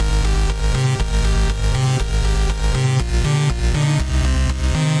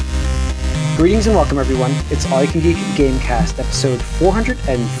Greetings and welcome, everyone. It's All You Can Geek Gamecast, episode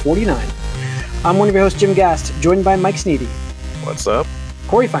 449. I'm one of your hosts, Jim Gast, joined by Mike Sneedy. What's up?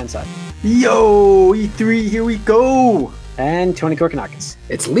 Corey Feinside. Yo, E3, here we go! And Tony Korkanakis.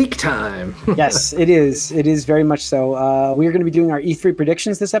 It's leak time. Yes, it is. It is very much so. We are going to be doing our E3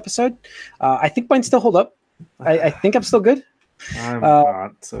 predictions this episode. I think mine still hold up. I think I'm still good. I'm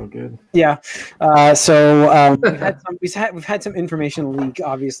not so good. Yeah. We've had some information leak,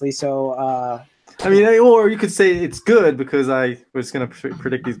 obviously. So I mean, or you could say it's good because I was going to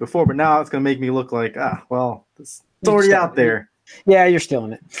predict these before, but now it's going to make me look like, it's already out there. Yeah, you're still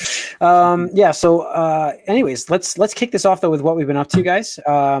in it. Anyways, let's kick this off though with what we've been up to, guys.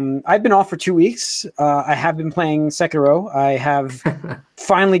 I've been off for 2 weeks. I have been playing Sekiro. I have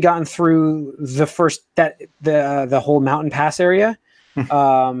finally gotten through the whole mountain pass area.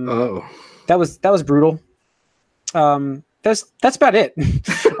 That was brutal. That's about it,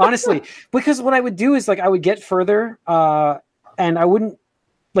 honestly. Because what I would do is I would get further, and I wouldn't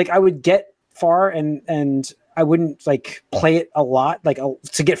I would get far and I wouldn't play it a lot,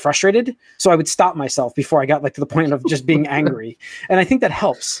 to get frustrated. So I would stop myself before I got to the point of just being angry. And I think that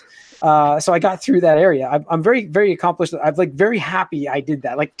helps. So I got through that area. I'm very, very accomplished. I'm very happy I did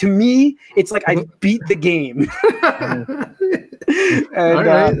that. To me, it's I beat the game. And, all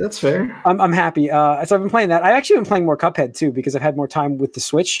right, that's fair. I'm happy. So I've been playing that. I've actually been playing more Cuphead too, because I've had more time with the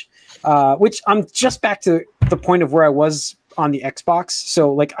Switch, which I'm just back to the point of where I was on the Xbox.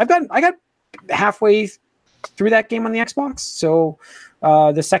 So I got halfway through that game on the Xbox. So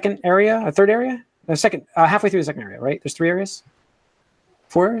third area, halfway through the second area, right? There's 3 areas,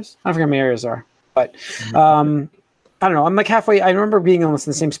 4 areas. I don't forget how many areas there are, but I don't know. I'm halfway. I remember being almost in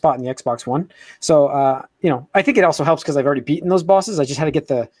the same spot in the Xbox One. So I think it also helps because I've already beaten those bosses. I just had to get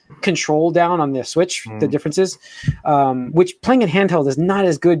the control down on the Switch. The differences, which playing in handheld is not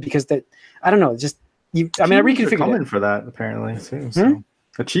as good because I don't know. I reconfigured. Coming for that apparently too. So.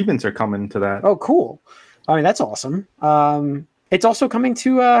 Achievements are coming to that. Oh, cool. I mean, that's awesome. It's also coming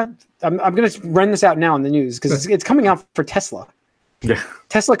to. I'm going to run this out now in the news because it's coming out for Tesla. Yeah,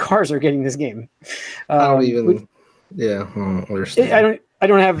 Tesla cars are getting this game. I don't even. Yeah, I don't understand. I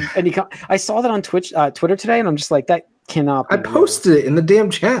don't have any. I saw that on Twitter today, and I'm just that cannot be I posted it in the damn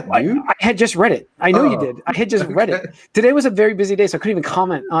chat, dude. I had just read it. I know you did. I had just read it. Today was a very busy day, so I couldn't even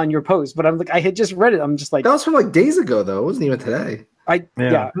comment on your post. But I had just read it. I'm just that was from days ago, though. It wasn't even today. It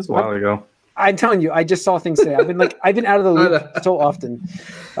was a while ago. I'm telling you, I just saw things today. I've been out of the loop so often,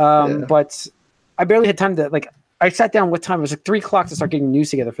 but I barely had time to I sat down. What time? It was 3 o'clock to start getting news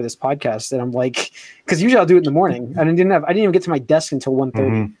together for this podcast, and I'm because usually I'll do it in the morning, and I didn't even get to my desk until 1:30.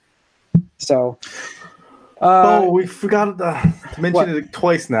 Mm-hmm. So, we forgot to mention it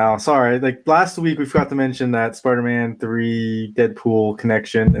twice now. Sorry, last week we forgot to mention that Spider-Man 3 Deadpool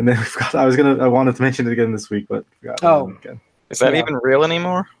connection, and then we forgot. I wanted to mention it again this week, but forgot. Again. Is that even real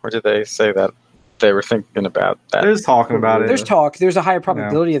anymore, or did they say that they were thinking about that? They're just talking about it. There's talk. There's a higher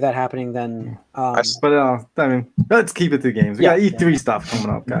probability of that happening than. Let's keep it to games. We got E3 stuff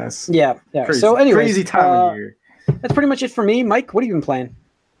coming up, guys. Yeah. Crazy, so, anyways, crazy time of year. That's pretty much it for me, Mike. What have you been playing?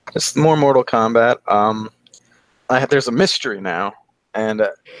 Just more Mortal Kombat. There's a mystery now, and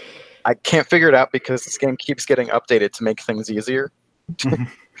I can't figure it out because this game keeps getting updated to make things easier.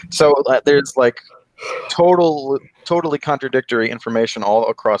 So there's totally contradictory information all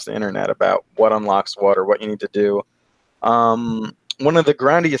across the internet about what unlocks what or what you need to do. One of the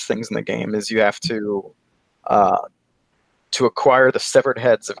grindiest things in the game is you have to acquire the severed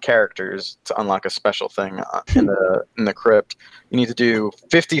heads of characters to unlock a special thing in the crypt. You need to do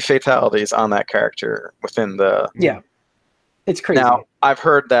 50 fatalities on that character within the... Yeah, it's crazy. Now, I've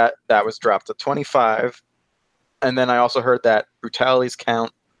heard that was dropped to 25, and then I also heard that brutalities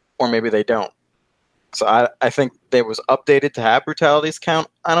count, or maybe they don't. So I think they was updated to have brutalities count.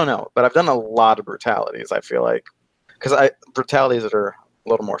 I don't know, but I've done a lot of brutalities, I feel like. Because brutalities that are a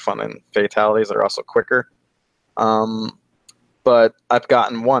little more fun than fatalities that are also quicker. But I've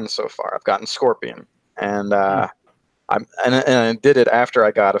gotten one so far. I've gotten Scorpion. And I did it after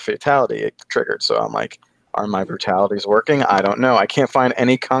I got a fatality it triggered. So I'm are my brutalities working? I don't know. I can't find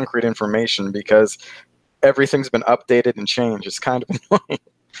any concrete information because everything's been updated and changed. It's kind of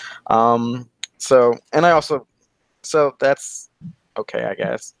annoying. So that's okay, I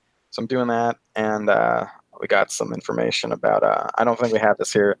guess. So I'm doing that, and we got some information about. I don't think we have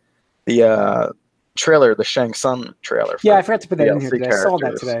this here. The trailer, the Shang Tsung trailer. Yeah, I forgot to put that in here today. I saw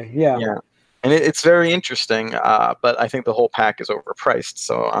that today. Yeah. And it's very interesting, but I think the whole pack is overpriced.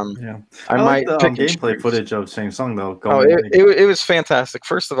 So I might like the pick gameplay footage of Shang Tsung though. It was fantastic.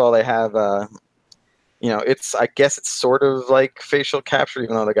 First of all, they have I guess it's sort of like facial capture,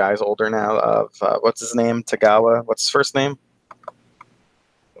 even though the guy's older now. Of what's his name? Tagawa. What's his first name?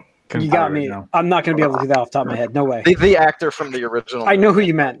 You got me. Right, I'm not going to be able to do that off the top of my head. No way. The actor from the original. I know who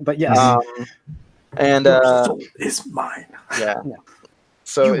you meant, but yes. And your soul is mine. Yeah.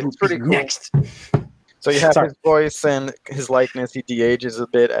 So it's pretty cool. Next. So you have his voice and his likeness. He de-ages a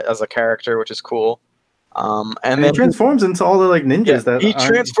bit as a character, which is cool. And then he transforms into all the like ninjas that he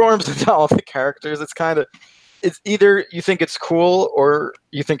transforms into all the characters. It's either you think it's cool or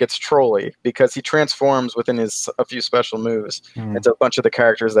you think it's trolly, because he transforms within a few special moves into a bunch of the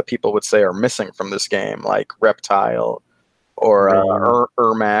characters that people would say are missing from this game, like Reptile or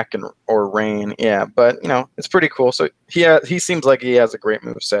Ermac or Rain. Yeah, but it's pretty cool. So he seems like he has a great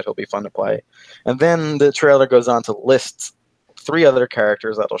moveset. He'll be fun to play. And then the trailer goes on to list 3 other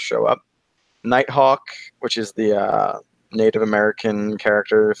characters that'll show up. Nighthawk, which is the Native American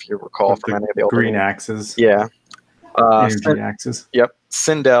character, if you recall from any of the old green axes. Yeah. Energy axes. Yep.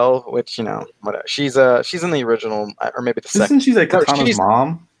 Sindel, which whatever. She's in the original, or maybe the second. Isn't she like Katana's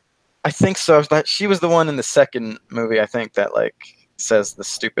mom? I think so. She was the one in the second movie, I think, that like says the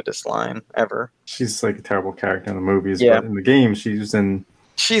stupidest line ever. She's like a terrible character in the movies, but in the game she was in.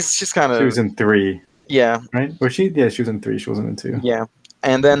 She's kind of. She was in 3. Yeah. Right? Was she? Yeah, she was in 3. She wasn't in 2. Yeah.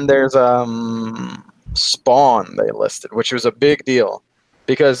 And then there's Spawn they listed, which was a big deal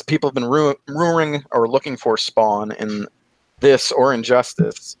because people have been rumoring or looking for Spawn in this or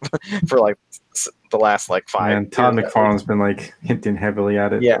Injustice for like the last 5 years. And Todd McFarlane's been like hinting heavily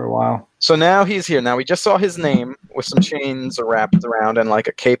at it for a while. So now he's here. Now we just saw his name with some chains wrapped around and like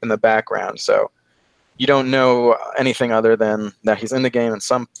a cape in the background. So you don't know anything other than that he's in the game in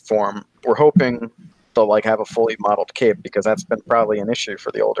some form. We're hoping they'll like have a fully modeled cape, because that's been probably an issue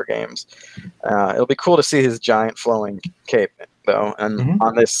for the older games. It'll be cool to see his giant flowing cape though, and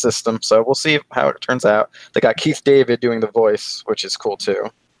on this system. So we'll see how it turns out. They got Keith David doing the voice, which is cool too.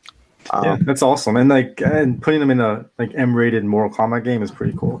 Yeah, that's awesome. And putting them in a like M-rated Mortal Kombat game is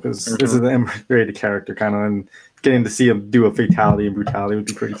pretty cool, because this is an M-rated character kind of, and getting to see him do a fatality and brutality would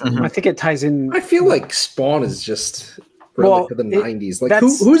be pretty cool. I think it ties in. I feel like Spawn is just for the 90s. Like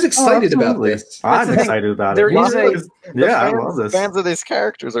who's excited about this? I'm excited about it. I love this. Fans of these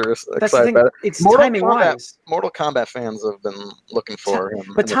characters are excited about it. It's timing wise. Mortal Kombat fans have been looking for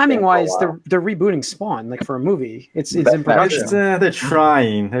him. But timing wise, they're rebooting Spawn like for a movie. It's in production. They're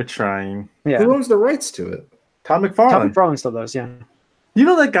trying. They're trying. Yeah. Who owns the rights to it? Todd McFarlane. Todd McFarlane still does. Yeah. You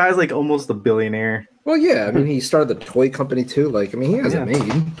know that guy's like almost a billionaire. Well, yeah. I mean, he started the toy company too. Like, I mean, he hasn't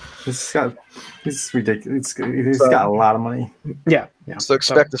made. He's ridiculous. He's got a lot of money. Yeah. So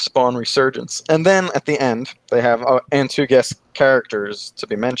expect a Spawn resurgence. And then at the end, they have and 2 guest characters to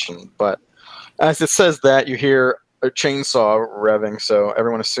be mentioned. But as it says that, you hear a chainsaw revving, so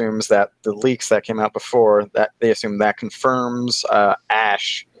everyone assumes that the leaks that came out before, that they assume that confirms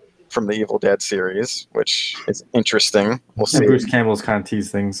Ash from the Evil Dead series, which is interesting. We'll see. And Bruce Campbell's kind of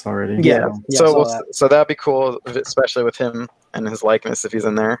teased things already. Yeah. So that'd be cool, especially with him and his likeness if he's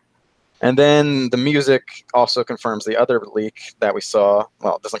in there. And then the music also confirms the other leak that we saw.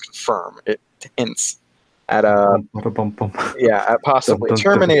 Well, it doesn't confirm; it hints at at possibly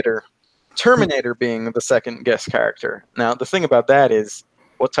Terminator. Terminator being the second guest character. Now, the thing about that is,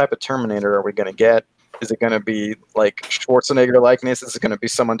 what type of Terminator are we going to get? Is it going to be like Schwarzenegger likeness? Is it going to be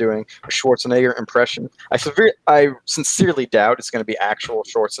someone doing a Schwarzenegger impression? I sincerely doubt it's going to be actual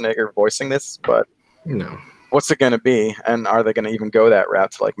Schwarzenegger voicing this, but no. What's it going to be? And are they going to even go that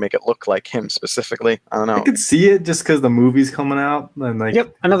route to like make it look like him specifically? I don't know. I could see it just because the movie's coming out and like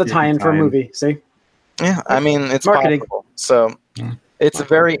another tie-in for a movie. See? Yeah, I mean it's marketing. Possible. So it's a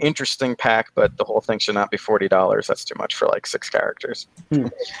very interesting pack, but the whole thing should not be $40. That's too much for like 6 characters.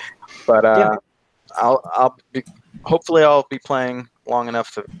 But hopefully I'll be playing long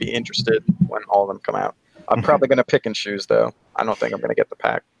enough to be interested when all of them come out. I'm probably going to pick and choose though. I don't think I'm going to get the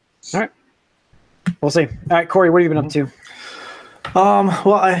pack. All right. We'll see. All right, Corey, what have you been up to?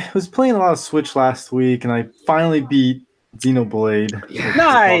 Well, I was playing a lot of Switch last week, and I finally beat Xenoblade. Yeah.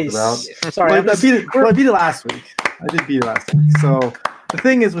 Nice. Sorry, I beat it last week. I did beat it last week. So the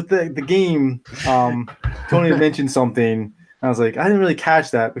thing is with the game, Tony mentioned something. I was like, I didn't really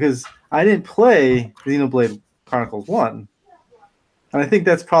catch that because I didn't play Xenoblade Chronicles 1. And I think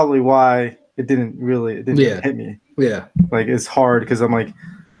that's probably why it didn't hit me. Yeah. Like, it's hard because I'm like,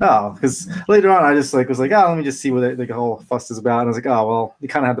 oh, because later on I just like was like, oh, let me just see what the whole fuss is about. And I was like, oh, well, you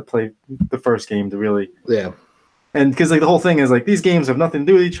kind of had to play the first game to really. Yeah. And because like the whole thing is like these games have nothing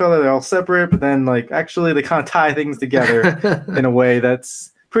to do with each other. They're all separate, but then like actually they kind of tie things together in a way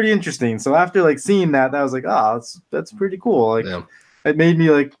that's pretty interesting. So after like seeing that, I was like, oh, that's pretty cool. Like, it made me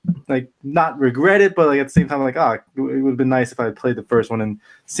like not regret it, but like at the same time, like, it would have been nice if I had played the first one and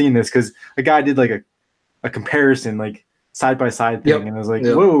seen this, because a guy did like a comparison, like side by side thing, and I was like,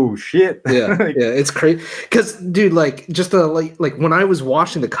 whoa, shit. Yeah, like, yeah, it's crazy. Because, dude, like, just like when I was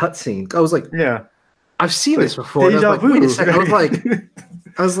watching the cutscene, I was like, yeah, I've seen this before. And I was like, wait a second.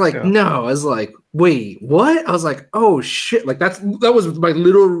 I was like, no. I was like, wait, what? I was like, oh shit! Like that was my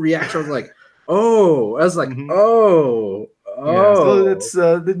literal reaction. I was like, oh. I was like, oh. Yeah, so it's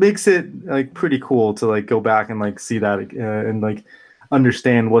it makes it like pretty cool to like go back and like see that and like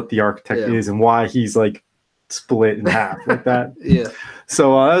understand what the architect is and why he's like split in half like that. Yeah.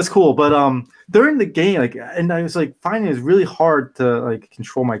 So that was cool. But during the game, like, and I was like finding it's really hard to like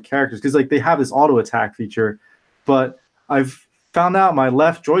control my characters, because like they have this auto attack feature, but I've found out my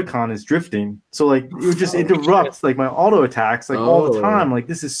left Joy-Con is drifting. So like it would just interrupt like my auto attacks like all the time. Like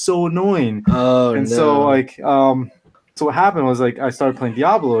this is so annoying. So like so what happened was like I started playing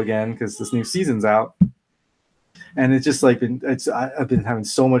Diablo again because this new season's out, and it's just like I've been having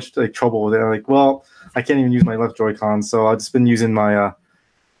so much like trouble with it. I'm like, well, I can't even use my left Joy-Con, so I've just been using my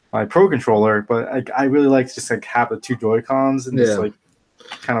my Pro controller. But I really like to just like have the two Joy-Cons and just like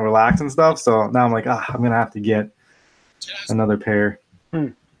kind of relax and stuff. So now I'm like, I'm gonna have to get another pair.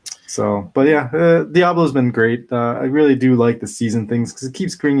 So, but yeah, Diablo's been great. I really do like the season things because it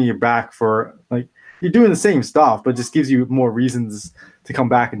keeps bringing you back for like. You're doing the same stuff, but just gives you more reasons to come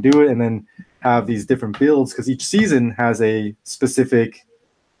back and do it, and then have these different builds, because each season has a specific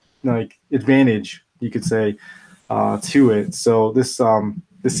like advantage, you could say, to it. So this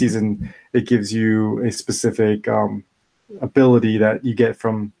season it gives you a specific ability that you get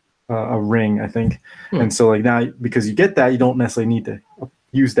from a ring, I think. And so like now, because you get that, you don't necessarily need to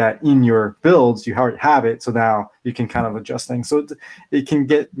use that in your builds. You already have it, so now you can kind of adjust things. So it can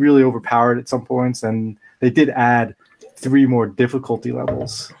get really overpowered at some points, and they did add 3 more difficulty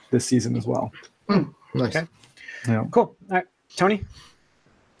levels this season as well. Nice. Okay. Yeah. Cool. All right, Tony?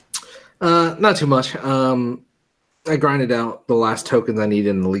 Not too much. I grinded out the last tokens I needed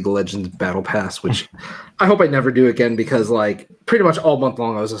in the League of Legends Battle Pass, which I hope I never do again, because like pretty much all month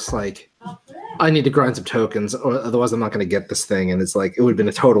long I was just like, I need to grind some tokens, or otherwise I'm not going to get this thing. And it's like, it would have been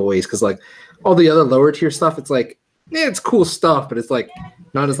a total waste, because like all the other lower tier stuff, it's like, it's cool stuff, but it's like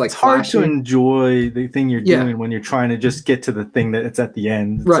not as like it's hard to enjoy the thing you're doing when you're trying to just get to the thing that it's at the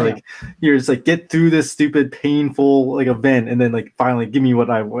end. It's like you're just like, get through this stupid painful like event, and then like finally give me what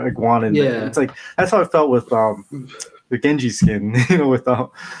I wanted. Yeah, it's like that's how I felt with the Genji skin, you know, with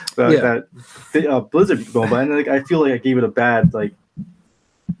that Blizzard MOBA, and like I feel like I gave it a bad like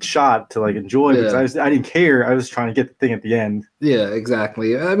shot to like enjoy, because I didn't care. I was trying to get the thing at the end. Yeah,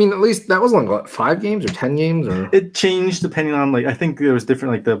 exactly. I mean, at least that was like what, 5 games or 10 games, or it changed depending on like, I think there was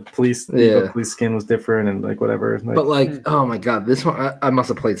different, like the police skin was different and like whatever. Like, but like, oh my god, this one I must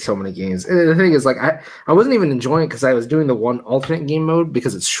have played so many games. And the thing is, like, I wasn't even enjoying it because I was doing the one alternate game mode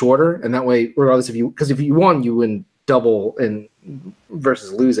because it's shorter, and that way, regardless if you won, you win double in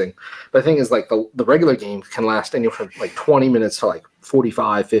versus losing. But the thing is, like, the regular game can last anywhere from like 20 minutes to like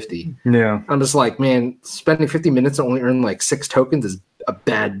 45, 50. Yeah. I'm just like, man, spending 50 minutes to only earn like 6 tokens is a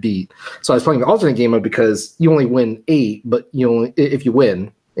bad beat. So I was playing the alternate game mode because you only win 8, but you only, if you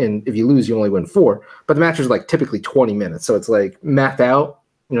win, and if you lose, you only win 4. But the match is like typically 20 minutes. So it's like mapped out.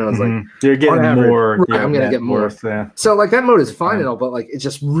 You know, it's like you're getting more. Right, I'm gonna get more. Yeah. So like that mode is fine and all, but like it's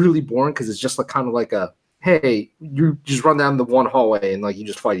just really boring because it's just like kind of like a, hey, you just run down the one hallway and like you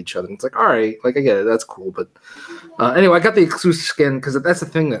just fight each other. And it's like, all right, like I get it, that's cool. But anyway, I got the exclusive skin because that's the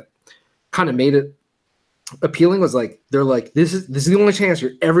thing that kind of made it appealing. Was like they're like, this is the only chance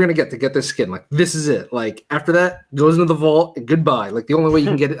you're ever gonna get to get this skin. Like this is it. Like after that, goes into the vault and goodbye. Like the only way you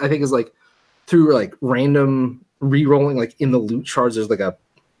can get it, I think, is like through like random re-rolling. Like in the loot shards, there's like a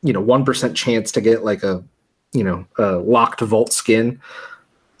 1% chance to get like a a locked vault skin.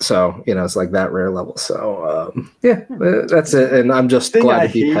 So, it's like that rare level. So, that's it. And I'm just glad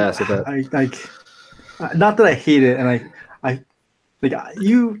to be past that. Not that I hate it. And I like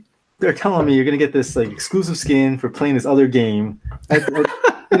they're telling me you're going to get this like exclusive skin for playing this other game. And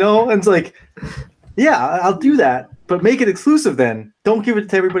it's like, yeah, I'll do that, but make it exclusive then. Don't give it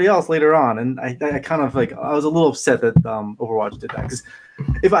to everybody else later on. And I kind of like, I was a little upset that Overwatch did that, because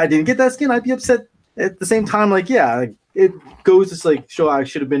if I didn't get that skin, I'd be upset at the same time. Like, it goes to like show I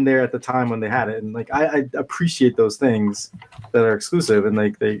should have been there at the time when they had it, and like I appreciate those things that are exclusive and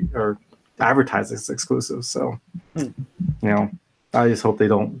like they are advertised as exclusive. So I just hope they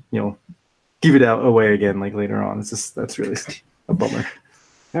don't give it away again like later on. That's really a bummer.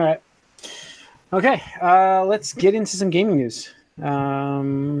 All right, okay, let's get into some gaming news. Let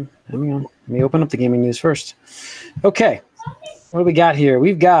me open up the gaming news first. Okay. What do we got here?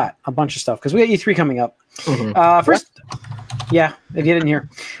 We've got a bunch of stuff because we got E3 coming up. First, yeah, if you didn't hear.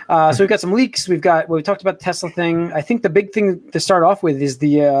 So we've got some leaks. We talked about the Tesla thing. I think the big thing to start off with is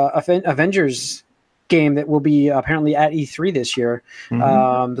the Avengers game that will be apparently at E3 this year.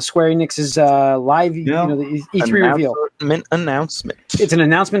 The Square Enix's live, the E3 reveal. Announcement. It's an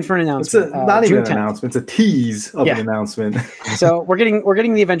announcement for an announcement. It's not even an announcement. It's a tease of an announcement. So we're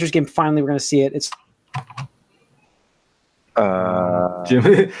getting the Avengers game finally. We're going to see it. It's Jim.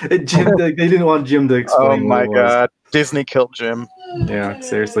 They didn't want Jim to explain. Oh my god! Disney killed Jim. Yeah,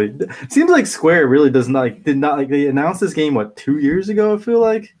 seriously. It seems like Square really did not they announced this game 2 years ago. I feel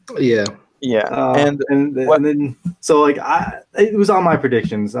like. Yeah. Yeah, and then so it was on my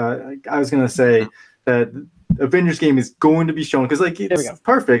predictions. I was gonna say that Avengers game is going to be shown because it's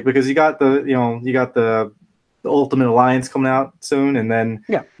perfect because you got the Ultimate Alliance coming out soon, and then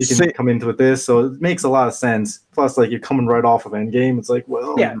you can come into with this, so it makes a lot of sense. Plus, you're coming right off of Endgame. It's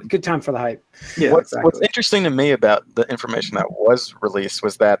good time for the hype. Yeah, what's interesting to me about the information that was released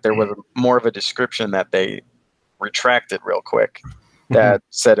was that there was more of a description that they retracted real quick. That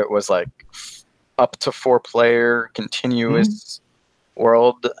said it was up to 4-player continuous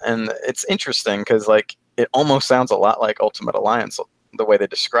world, and it's interesting because it almost sounds a lot like Ultimate Alliance the way they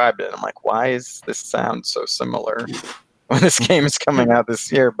described it. And I'm like, why is this sound so similar when this game is coming out this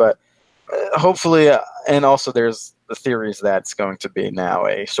year? But hopefully, and also there's the theories that it's going to be now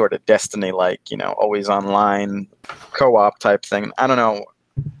a sort of Destiny always online co-op type thing. I don't know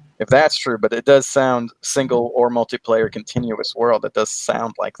if that's true, but it does sound single or multiplayer continuous world. It does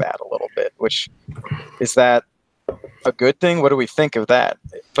sound like that a little bit, which is that a good thing? What do we think of that?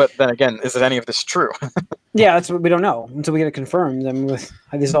 But then again, is it any of this true? Yeah, that's what we don't know until we get it confirmed. I mean, with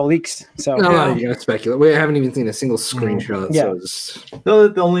this all leaks. So you're gonna speculate. We haven't even seen a single screenshot. Yeah. So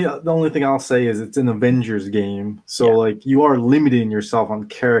the only thing I'll say is it's an Avengers game, so you are limiting yourself on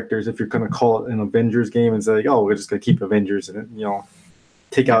characters if you're gonna call it an Avengers game and say, we're just gonna keep Avengers and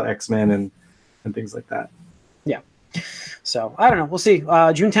take out X-Men and things like that. Yeah. So I don't know. We'll see.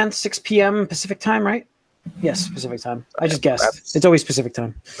 June 10th, 6 p.m. Pacific time, right? Yes, Pacific time. I just guessed. It's always Pacific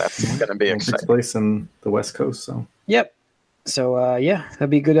time. That's going to be exciting. Takes place in the West Coast, so. Yep. So that'd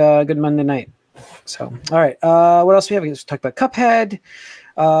be good Monday night. So all right. What else we have? We talk about Cuphead.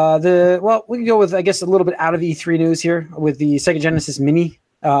 We can go with a little bit out of E3 news here with the Sega Genesis Mini.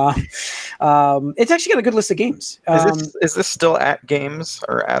 It's actually got a good list of games. Is this still at Games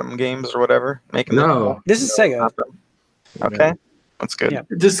or Atom Games or whatever? This is Sega. Okay, that's good. Yeah.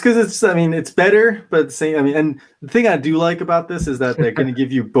 Just because it's better, but and the thing I do like about this is that they're going to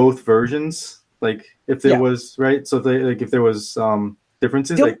give you both versions. If there was right, so if there was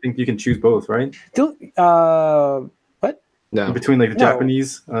differences, I think you can choose both, right? What? No. Between the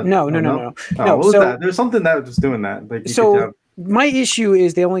Japanese. No. What was that? There's something that was doing that. My issue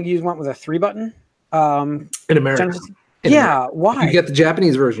is they only use one with a 3-button. In America. Why? You get the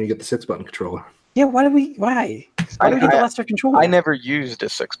Japanese version, you get the 6-button controller. Yeah, why? Why do we get the lesser controller? I never used a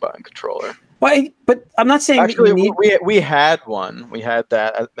 6-button controller. Why? But I'm not saying actually we had one. We had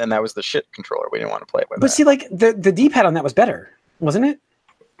that, and that was the shit controller. We didn't want to play with. But see, the D-pad on that was better, wasn't it?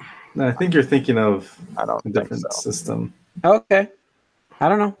 No, I think you're thinking of a different system. Okay, I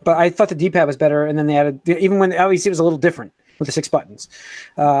don't know, but I thought the D-pad was better, and then they added even when obviously it was a little different with the 6 buttons.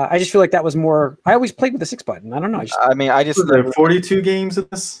 I just feel like that was more. I always played with the 6-button. I don't know. I just there are 42 games of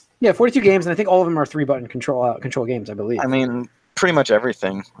this. Yeah, 42 games, and I think all of them are 3-button control games, I believe. I mean, pretty much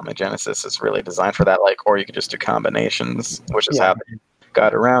everything on the Genesis is really designed for that. Or you could just do combinations, which is how they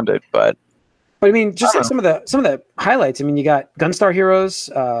got around it. But I mean, just some of the highlights. I mean, you got Gunstar Heroes,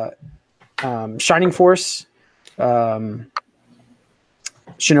 Shining Force,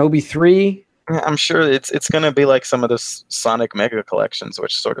 Shinobi 3. I'm sure it's going to be like some of those Sonic Mega Collections,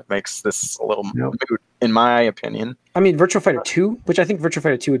 which sort of makes this a little moot, in my opinion. I mean, Virtua Fighter 2, which I think Virtua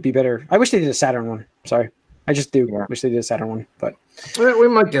Fighter 2 would be better. I wish they did a Saturn one. Sorry. I just do wish they did a Saturn one. But we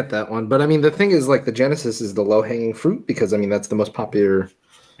might get that one. But I mean, the thing is, the Genesis is the low-hanging fruit because, I mean, that's the most popular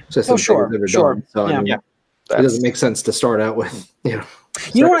system they've ever done. So, I mean, it doesn't make sense to start out with, You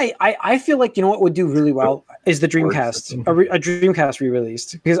know what? I feel like what would do really well is the Dreamcast, a Dreamcast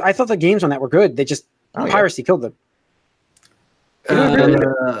re-released, because I thought the games on that were good. They just piracy killed them.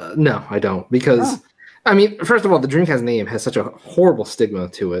 No, I don't, because I mean, first of all, the Dreamcast name has such a horrible stigma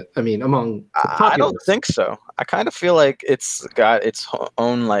to it. I mean, among I don't think so. I kind of feel like it's got its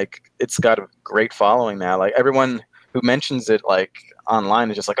own it's got a great following now. Everyone who mentions it online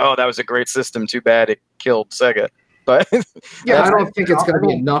is just oh, that was a great system. Too bad it killed Sega. But Yeah, I don't think it's going to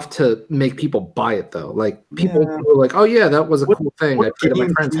be enough to make people buy it though. Like people were like, "Oh yeah, that was a cool thing." I What played at my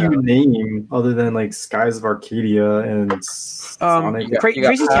game friend's can you house. name other than like Skies of Arcadia and Sonic? you got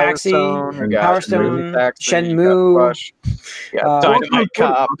Crazy Power Taxi, Stone, you got Power Crazy Stone, Taxi, you got Shenmue. Rush, you got Dynamite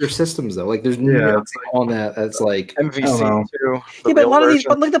Cop, Other systems though, like there's Yeah, nothing it's on that that's like I don't know. MVC too. Yeah, but a lot of these,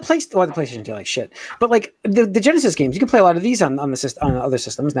 but like the PlayStation 2, like shit. But like the Genesis games, you can play a lot of these on the system, on other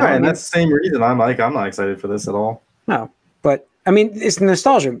systems now. Right, I and mean, that's the same reason I'm not excited for this at all. no, but I mean, it's the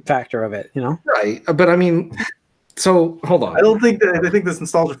nostalgia factor of it, you know. right. But I mean, so hold on. I think this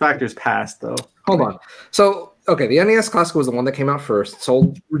nostalgia factor is past though. Hold on. So, okay, the NES Classic was the one that came out first,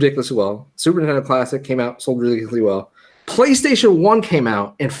 sold ridiculously well. Super Nintendo Classic came out, sold ridiculously well. PlayStation 1 came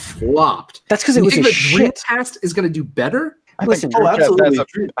out and flopped. That's because it was You a think shit. the Dreamcast is going to do better? I Listen, think Oh, absolutely.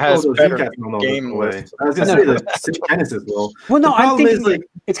 has those better Dreamcast models game go away. lists. I was going to say the Genesis will. Well, no, The I'm problem thinking is, like,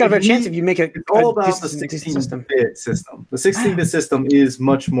 it's got a better if chance you- if you make it. It's all about the decent system. 16-bit system. The 16-bit system is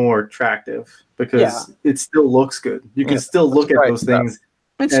much more attractive because it still looks good. You can still look at those things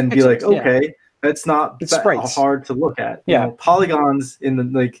and be like, okay, that's not It's that sprites. hard to look at. Yeah. You know, polygons in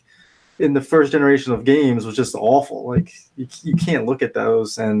the first generation of games was just awful. Like you can't look at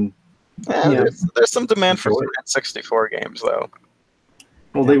those and There's some demand for Enjoy some N64 games though.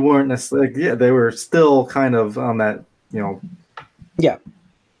 well, they weren't necessarily. They were still kind of on that thing.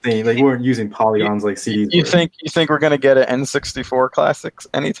 They weren't using polygons like CDs. You were. think we're gonna get an N64 classics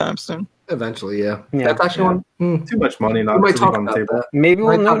anytime soon? Eventually, yeah. Yeah. That's actually one. Too much money not We might to talk leave on the about table. that. Maybe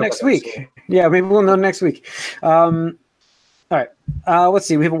we'll Might know talk next about that week. soon. Yeah, maybe we'll know next week. All right. Let's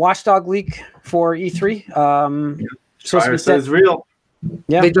see. We have a Watchdog leak for E3. Supposed to Fire be says set. real.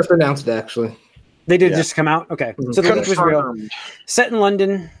 Yeah. They just announced it, actually. They did Yeah. just come out. Okay, Mhm. so the leak was real. Confirmed. Set in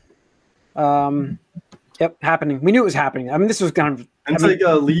London. Yep, happening. We knew it was happening. I mean, this was kind of. It's like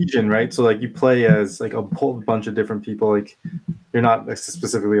a Legion, right? So like you play as like a whole bunch of different people. Like you're not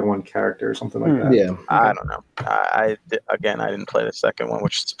specifically a one character or something like that. Yeah. I don't know. I didn't play the second one,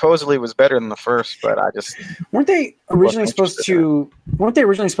 which supposedly was better than the first, but I just Weren't they originally Wasn't supposed to? Weren't they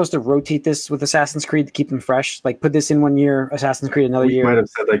originally supposed to rotate this with Assassin's Creed to keep them fresh? Like put this in 1 year, Assassin's Creed another We year. might have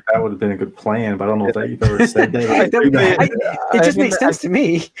said like that would have been a good plan, but I don't know if that you've ever said that. It just makes sense to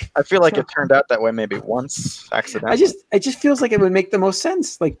me. I feel like it turned out that way maybe once accidentally. It just feels like it would make the most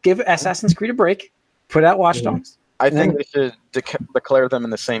sense. Like give Assassin's Creed a break, put out Watch Dogs. I think they should declare them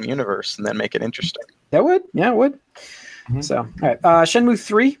in the same universe and then make it interesting. That would, yeah, it would. Mhm. So, all right, Shenmue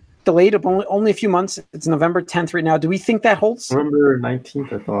 3 delayed only a few months. It's November 10th right now. Do we think that holds? November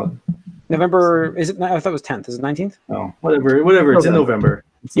 19th, I thought. November is it? I thought it was 10th. Is it 19th? Oh, whatever. It's in November.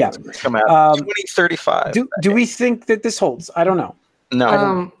 It's Yeah. November. Come out 2035. Do we think that this holds? I don't know.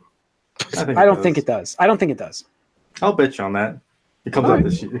 No, I don't think it does. I don't think it does. I'll bet you on that. It comes out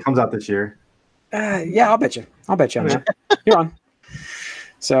this year. It comes out this year. Yeah, I'll bet you. I'll bet you on that. You're on.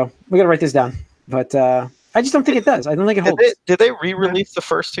 So we got to write this down. But I just don't think it does. I don't think it holds. did they re-release the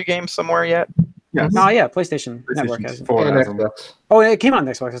first two games somewhere yet? Yes. No, yeah, PlayStation Network PlayStation has it. 4 And has them. Xbox. Oh, it came out on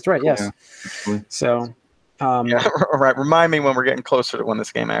Xbox. That's right. Yes. Yeah. So, Yeah, all right. Remind me when we're getting closer to when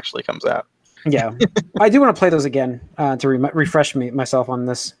this game actually comes out. yeah, I do want to play those again to refresh myself on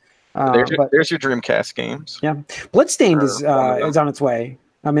this. But There's your Dreamcast games. yeah, Bloodstained is one of them. is on its way.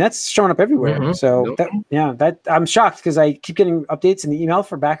 I mean, that's showing up everywhere. Mhm. So that I'm shocked because I keep getting updates in the email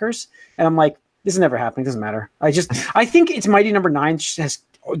for backers, and I'm like, this is never happening. It doesn't matter. I think it's Mighty Number 9 has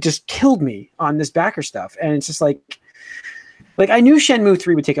just killed me on this backer stuff, and it's just like I knew Shenmue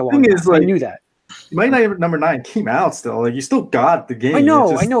 3 would take a long Thing time. is, like, I knew that. Might Not Number 9 came out still. Like you still got the game. I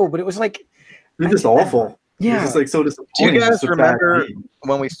know, It's just, but it was like, It's just awful. yeah. It's just like so Do disappointing. you guys It's a bad remember game.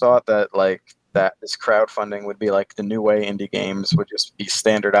 when we thought that that this crowdfunding would be like the new way indie games would just be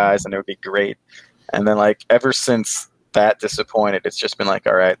standardized and it would be great? And then ever since that disappointed, it's just been like,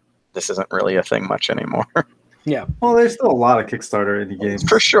 all right, this isn't really a thing much anymore. Yeah. Well, there's still a lot of Kickstarter indie games.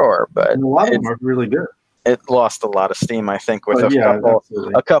 For sure, but And a lot of them are really good. it lost a lot of steam, I think, with But yeah,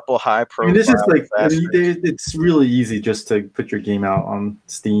 a couple high I profile. mean, it's just it's really easy just to put your game out on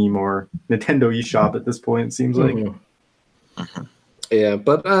Steam or Nintendo eShop at this point. It seems like Mhm. Yeah,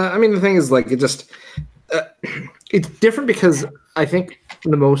 but I mean, the thing is, it just it's different because I think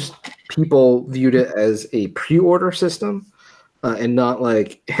the most people viewed it as a pre-order system and not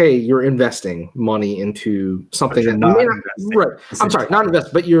like, hey, you're investing money into something you're that not may not, investing. right. I'm sorry, not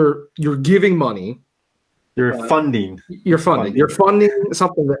invest, but you're giving money. you're funding. You're funding. You're funding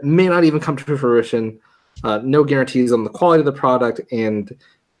something that may not even come to fruition. No guarantees on the quality of the product, and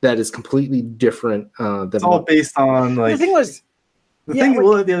that is completely different than It's all based on The like thing was, The thing,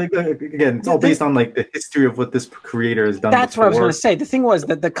 well, again, it's all based on like the history of what this creator has done. That's what I was going to say. The thing was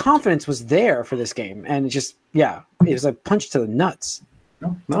that the confidence was there for this game, and it just, it was a punch to the nuts.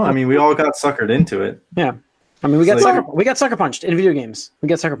 No, I mean, we all got suckered into it. Yeah, I mean, we got sucker punched in video games. We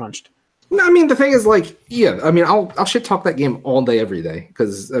got sucker punched. No, I mean, the thing is, like, I mean, I'll shit talk that game all day, every day,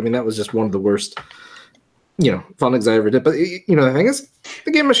 because I mean, that was just one of the worst, fun things I ever did. But the thing is,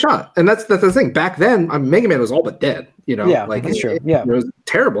 the game was shot, and that's the thing. Back then, Mega Man was all but dead. Like that's true. It was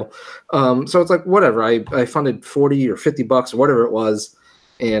terrible. So it's like whatever. I funded $40 or $50 or whatever it was,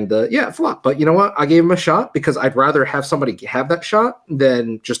 and it flopped. But you know what? I gave him a shot because I'd rather have somebody have that shot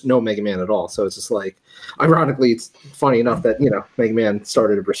than just no Mega Man at all. So it's just like, ironically, it's funny enough that Mega Man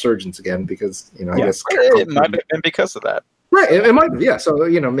started a resurgence again because I guess it might have been because of that. Right, it might have, yeah. So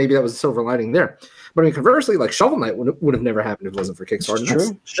maybe that was a silver lining there. But I mean, conversely, like Shovel Knight would have never happened if it wasn't for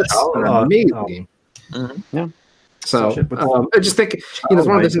Kickstarter. That's an amazing game. Mm-hmm. Yeah. So I just think it's one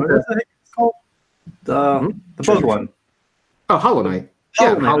of those things. It's called the bug one. Oh, Hollow Knight.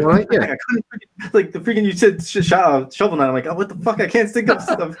 Hollow Knight. Yeah. I couldn't like the freaking you said Shovel Knight. I'm like, oh, what the fuck? I can't think of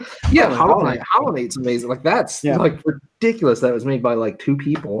stuff. Yeah, Hollow Knight. Hollow Knight's amazing. Like that's like ridiculous. That was made by like 2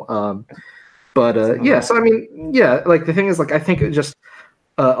 people. So I mean, like the thing is, like I think it just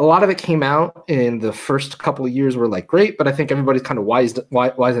a lot of it came out in the first couple of years were like great, but I think everybody's kind of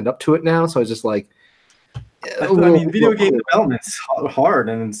wisened up to it now. So it's just like, I mean, video game development's hard,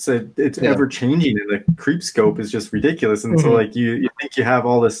 and it's ever changing, and the creep scope is just ridiculous. And so, like, you think you have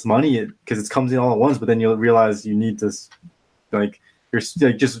all this money because it comes in all at once, but then you'll realize you need this, like, you're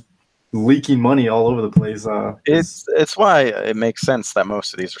like just leaking money all over the place. It's why it makes sense that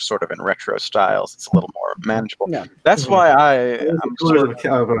most of these are sort of in retro styles. It's a little more manageable. Yeah. That's why I'm sort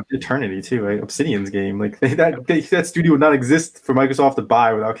of Eternity too. Right? Obsidian's game, like that studio would not exist for Microsoft to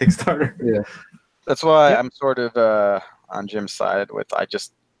buy without Kickstarter. Yeah. That's why I'm sort of on Jim's side with I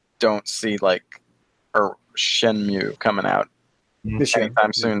just don't see like a Shenmue coming out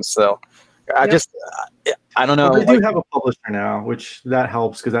anytime soon. So I don't know. Well, they do have a publisher now, which that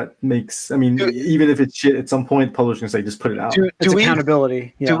helps because that makes. I mean, even if it's shit, at some point, the publisher can say just put it out. It's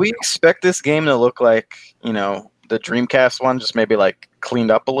accountability. Do we expect this game to look like the Dreamcast one, just maybe like cleaned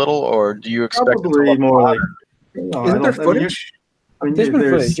up a little, or do you expect it to look more like? Isn't there footage? There's been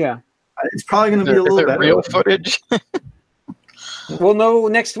footage, yeah. It's probably going to be a little better. Real footage. We'll know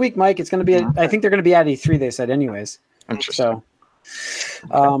next week, Mike. It's going to be. I think they're going to be at E3. They said, anyways. Interesting.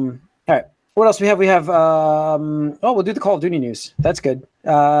 So, all right. What else we have? We have. We'll do the Call of Duty news. That's good.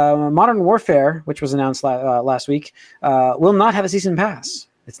 Modern Warfare, which was announced last week, will not have a season pass.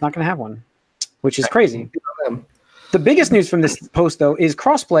 It's not going to have one, which is crazy. The biggest news from this post, though, is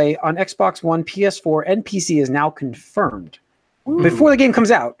crossplay on Xbox One, PS4, and PC is now confirmed. Before the game comes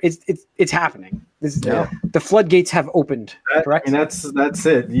out, it's happening. The floodgates have opened. Correct. I mean, that's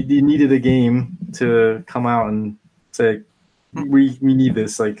it. You needed a game to come out and say, we need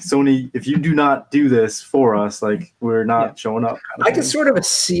this. Like Sony, if you do not do this for us, like we're not showing up. I can sort of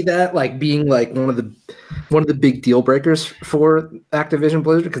see that like being like one of the big deal breakers for Activision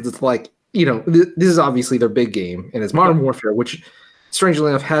Blizzard because it's like this is obviously their big game and it's Modern Warfare, which strangely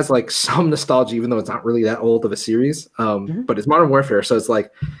enough has like some nostalgia, even though it's not really that old of a series. But it's Modern Warfare, so it's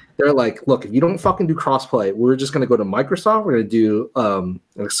like they're like, look, if you don't fucking do crossplay, we're just gonna go to Microsoft. We're gonna do an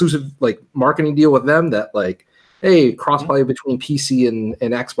exclusive like marketing deal with them that like, hey, crossplay between PC and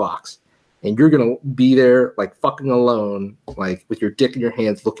Xbox, and you're gonna be there like fucking alone, like with your dick in your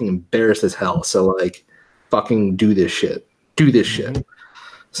hands, looking embarrassed as hell. So like, fucking do this shit. shit.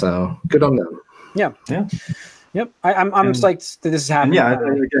 So good on them. Yeah. Yep, I'm psyched that this is happening. Yeah,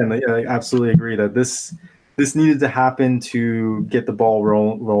 I absolutely agree that this needed to happen to get the ball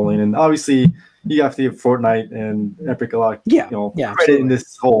rolling, and obviously you have to give Fortnite and Epic a lot, credit absolutely. in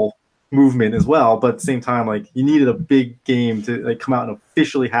this whole movement as well. But at the same time, like you needed a big game to like come out and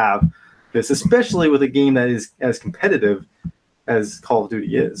officially have this, especially with a game that is as competitive as Call of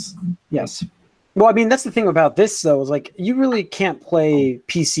Duty is. Yes. Well, I mean that's the thing about this though, is like you really can't play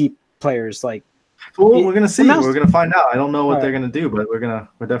PC players like. Well, we're gonna see. We're gonna find out. I don't know what they're gonna do, but we're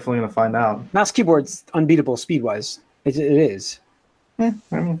definitely gonna find out. Mouse keyboard's unbeatable speed wise. It is. I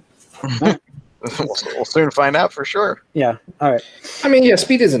mean, we'll soon find out for sure. Yeah. All right. I mean, yeah,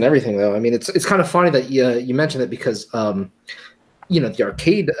 speed isn't everything though. I mean, it's kind of funny that you mentioned it because the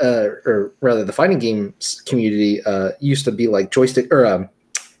arcade or rather the fighting games community used to be like joystick or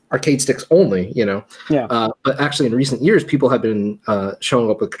arcade sticks only, but actually in recent years, people have been showing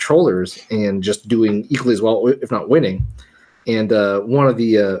up with controllers and just doing equally as well, if not winning. And one of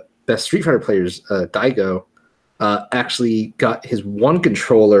the best Street Fighter players, Daigo, actually got his one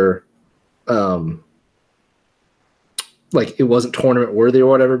controller like it wasn't tournament worthy or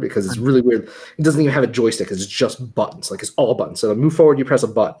whatever, because it's really weird. It doesn't even have a joystick. It's just buttons. Like it's all buttons. So to move forward, you press a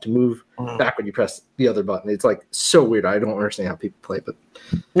button. To move backward, you press the other button. It's like so weird. I don't understand how people play, but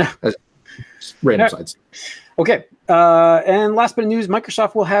that's random sides. Okay. And last bit of news,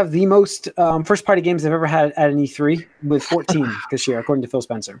 Microsoft will have the most first-party games they've ever had at an E3 with 14 this year, according to Phil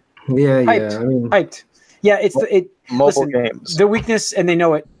Spencer. Yeah, Hyped. yeah. I mean, Hyped. Yeah, it's mobile games. Their weakness, and they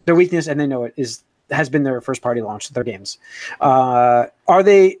know it. Their weakness, and they know it, has been their first-party launch, their games.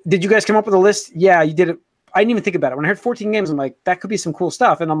 Did you guys come up with a list? Yeah, you did it. I didn't even think about it. When I heard 14 games, I'm like, that could be some cool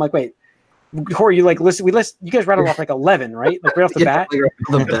stuff. And I'm like, wait, Corey, you you guys rattled off like 11, right? Like right off the bat.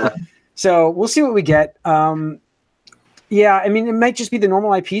 the bat. So we'll see what we get. Yeah, I mean, it might just be the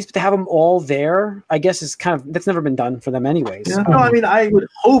normal IPs, but to have them all there, I guess is that's never been done for them anyways. Yeah, no, I mean, I would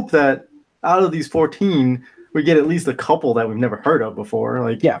hope that out of these 14, we get at least a couple that we've never heard of before.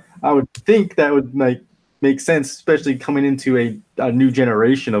 Like, yeah, I would think that would like make sense, especially coming into a new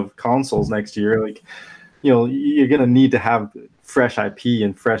generation of consoles next year. Like, you're gonna need to have fresh IP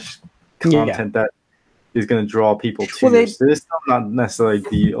and fresh content that is going to draw people to this. It's not necessarily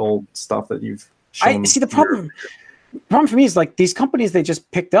the old stuff that you've shown. I see the problem. The problem for me is like these companies they just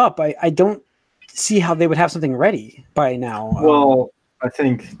picked up. I don't see how they would have something ready by now. Well, I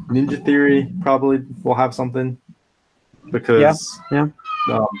think Ninja Theory probably will have something because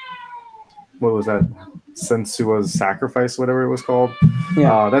what was that? Sensua's Sacrifice, whatever it was called.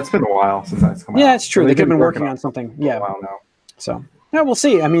 Yeah, that's been a while since that's come out. Yeah, it's true. They could have been working on something. Yeah, a while now. So yeah, we'll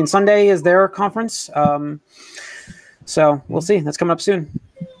see. I mean, Sunday is their conference, so we'll see. That's coming up soon.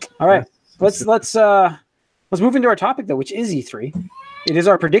 All right, let's move into our topic though, which is E3. It is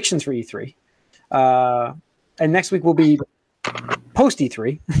our predictions for E3, and next week will be post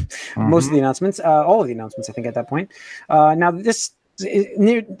E3. Most of the announcements, all of the announcements, I think, at that point. Now this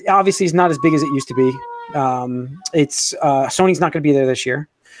obviously is not as big as it used to be. It's Sony's not going to be there this year.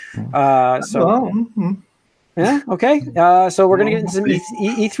 Yeah. Okay. So we're gonna get into some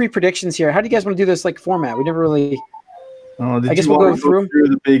E3 predictions here. How do you guys want to do this format? We never really. I guess we'll go through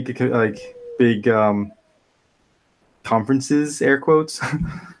the big conferences, air quotes.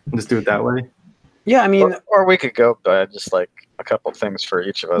 We'll just do it that way. Yeah, I mean, or we could go just like a couple things for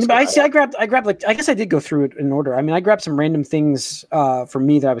each of us. But I grabbed I guess I did go through it in order. I mean, I grabbed some random things for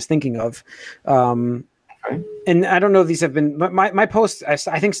me that I was thinking of. And I don't know if these have been my post. I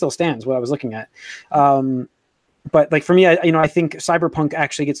think still stands what I was looking at. But for me, I think Cyberpunk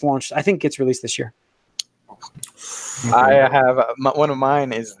actually gets launched. I think it gets released this year. I have one of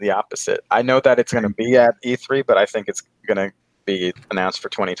mine is the opposite. I know that it's going to be at E3, but I think it's going to be announced for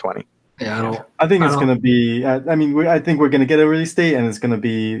 2020. Yeah, I think it's going to be. I think we're going to get a release date, and it's going to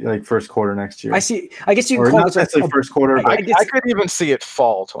be first quarter next year. I see. I guess you can call this first quarter. I could even see it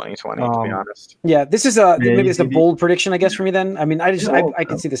fall 2020. To be honest. Yeah, this is maybe it's a bold prediction, I guess, for me. Then I mean, I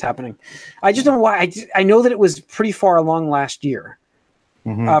can see this happening. I just don't know why. I know that it was pretty far along last year.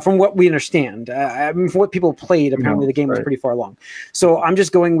 From what we understand, from what people played, apparently the game was pretty far along. So I'm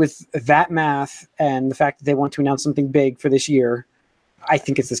just going with that math and the fact that they want to announce something big for this year. I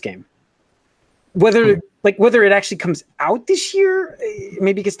think it's this game. Whether it actually comes out this year,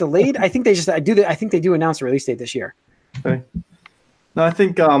 maybe it gets delayed. I think they do announce a release date this year. Okay. No, I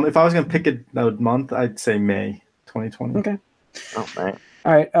think if I was going to pick a month, I'd say May 2020. Okay. Oh, man.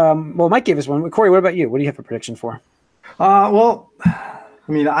 All right. Well, Mike gave us one. Corey, what about you? What do you have a prediction for? Well,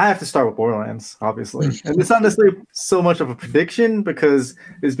 I mean, I have to start with Borderlands, obviously. And it's not necessarily so much of a prediction because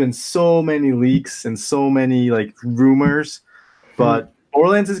there's been so many leaks and so many rumors, but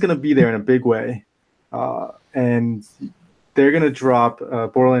Borderlands is going to be there in a big way. And they're going to drop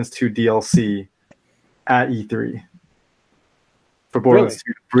Borderlands 2 DLC at E3 for Borderlands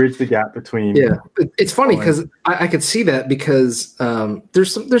 2 to bridge the gap between. Yeah, it's funny because I could see that because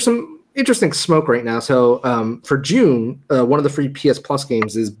there's some interesting smoke right now. So for June, one of the free PS Plus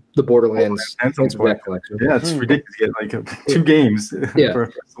games is the Borderlands collection. Yeah, it's ridiculous to get 2 games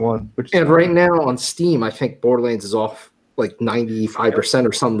for one. And right now on Steam, I think Borderlands is off 95%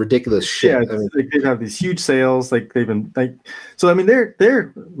 or some ridiculous shit. Yeah, they have these huge sales. They've been so. I mean,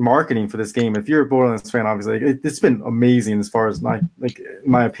 they're marketing for this game. If you're a Borderlands fan, obviously, it's been amazing as far as in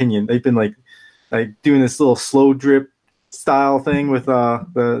my opinion. They've been doing this little slow drip style thing with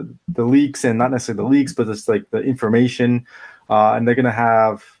the leaks, and not necessarily the leaks, but just the information. And they're gonna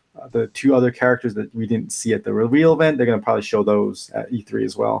have the 2 other characters that we didn't see at the reveal event. They're gonna probably show those at E3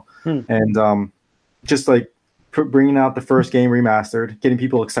 as well. And just bringing out the first game remastered, getting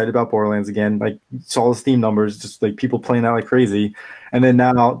people excited about Borderlands again. Saw the Steam numbers, just people playing that like crazy. And then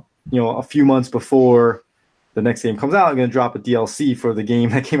now, a few months before the next game comes out, I'm going to drop a DLC for the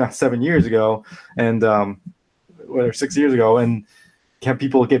game that came out 7 years ago. And whatever 6 years ago, and have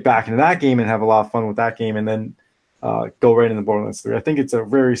people get back into that game and have a lot of fun with that game, and then go right into Borderlands 3. I think it's a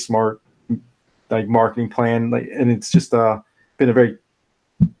very smart like marketing plan, and it's just been a very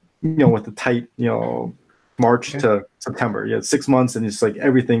with the tight March to September, 6 months, and it's like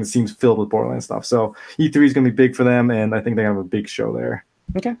everything seems filled with Borderlands stuff. So E3 is going to be big for them, and I think they have a big show there.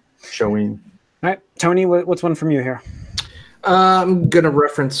 Okay, showing. All right, Tony, what's one from you here? I'm going to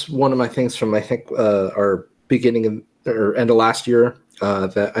reference one of my things from, I think, our beginning or end of last year,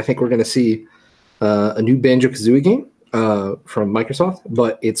 that I think we're going to see a new Banjo-Kazooie game from Microsoft,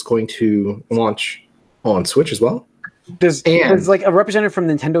 but it's going to launch on Switch as well. Does like a representative from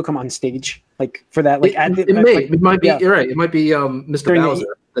Nintendo come on stage like for that? Like it might be. You're right. It might be Mr. Bowser,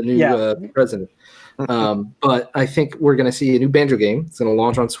 the new president. But I think we're going to see a new Banjo game. It's going to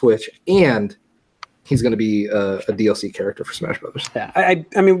launch on Switch, and he's going to be a DLC character for Smash Brothers. Yeah,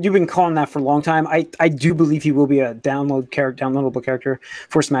 I mean, you've been calling that for a long time. I do believe he will be a downloadable character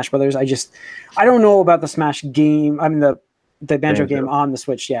for Smash Brothers. I don't know about the Smash game. I mean the Banjo game on the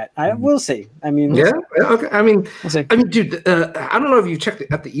Switch yet. We'll see. I mean, okay. I mean, we'll see. I mean, dude, I don't know if you checked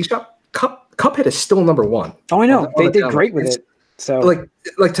at the eShop. Cuphead is still number one. Oh, I know. They did great with it. So,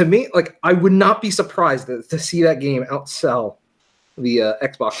 like to me, like I would not be surprised to see that game outsell the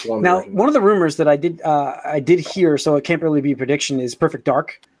Xbox One. Now, one of the rumors that I did hear, so it can't really be a prediction, is Perfect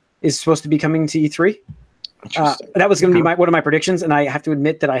Dark is supposed to be coming to E3. That was going to be one of my predictions, and I have to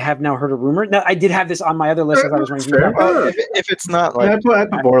admit that I have now heard a rumor. Now, I did have this on my other list as I was ranking. If it's not like I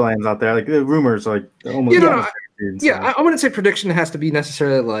put Borderlands out there, like the rumors, like almost. I wouldn't say prediction has to be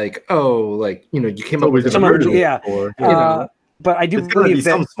necessarily like, you came up with but I do believe that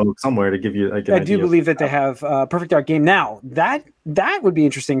some smoke somewhere to give you. I do believe that they have Perfect Dark game now. That would be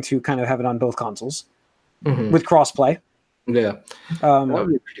interesting to kind of have it on both consoles with crossplay. Yeah, that would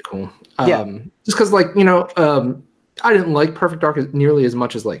be pretty cool. Just because, I didn't like Perfect Dark nearly as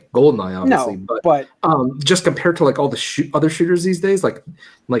much as like GoldenEye, obviously. But just compared to like all the other shooters these days, I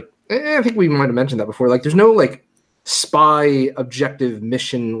think we might have mentioned that before. Like, there's no like spy objective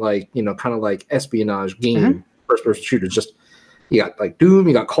mission, kind of like espionage game first person shooters. Just you got like Doom,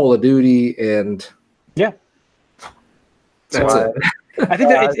 you got Call of Duty, and that's it. I think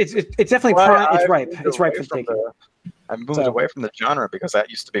that it's definitely it's ripe. It's ripe for taking. I moved away from the genre because that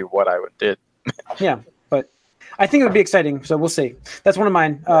used to be what I did. Yeah, but I think it would be exciting. So we'll see. That's one of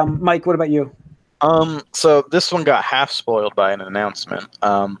mine. Mike, what about you? So this one got half spoiled by an announcement.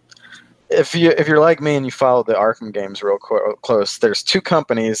 If you're like me and you follow the Arkham games real close, there's two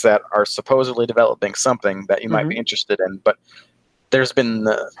companies that are supposedly developing something that you might be interested in, but there's been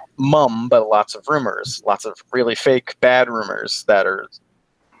but lots of rumors, lots of really fake bad rumors that are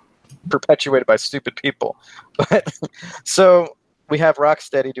perpetuated by stupid people. But so we have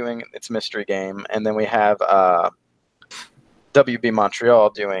Rocksteady doing its mystery game, and then we have WB Montreal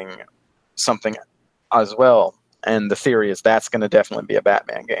doing something as well. And the theory is that's going to definitely be a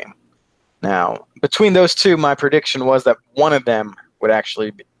Batman game. Now, between those two, my prediction was that one of them would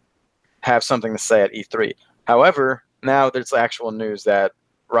actually have something to say at E3. However, now there's actual news that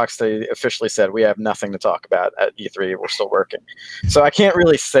Rocksteady officially said we have nothing to talk about at E3. We're still working. So I can't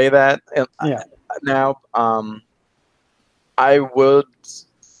really say that now. I would,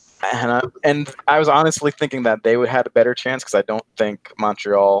 and I was honestly thinking that they would have a better chance because I don't think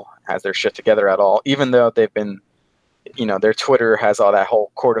Montreal has their shit together at all, even though they've been, their Twitter has all that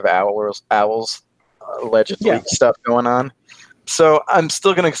whole Court of Owls allegedly stuff going on. So I'm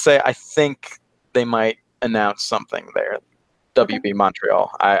still going to say I think they might announce something there. WB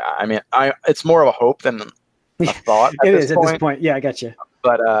Montreal. I mean, it's more of a hope than a thought. At this point. Yeah, I got you.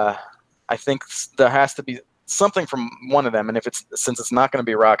 But I think there has to be something from one of them, and since it's not going to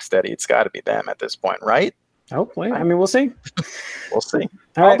be Rocksteady, it's got to be them at this point, right? Hopefully. I mean, we'll see. We'll see.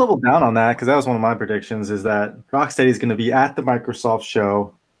 I'll double down on that because that was one of my predictions. Is that Rocksteady is going to be at the Microsoft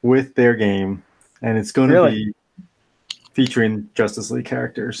show with their game, and it's going to be featuring Justice League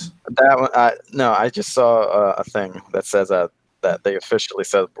characters. That one, no, I just saw a thing that says that they officially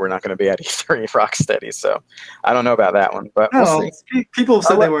said we're not going to be at E3 Rocksteady. So I don't know about that one, but we'll see. People have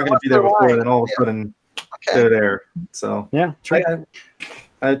said they weren't going to be there before, then all of a sudden they're there. So yeah, true.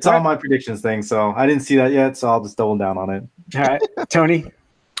 It's all my predictions thing. So I didn't see that yet, so I'll just double down on it. All right, Tony.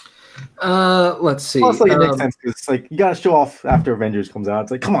 Let's see. Also, it makes sense because like you got to show off after Avengers comes out.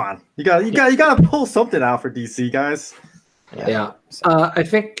 It's like, come on, you got to pull something out for DC guys. Yeah. I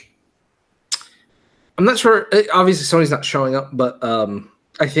think I'm not sure. Obviously, Sony's not showing up, but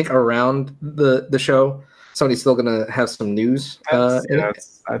I think around the show, Sony's still gonna have some news. I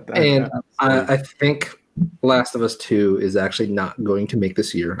think Last of Us 2 is actually not going to make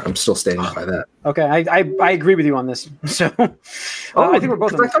this year. I'm still standing by that. Okay, I agree with you on this. So I think we're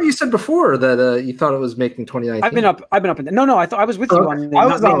both. I thought you said before that you thought it was making 2019. I've been up and down. No, I thought I was with you on. I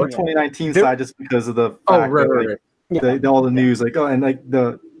was on the 2019 side just because of the fact that, like, all the news, like, and like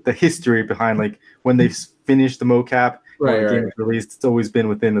the history behind, like, when they've finished the mocap, when the game was released, it's always been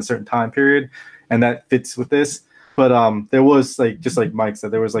within a certain time period, and that fits with this. But there was, like, just like Mike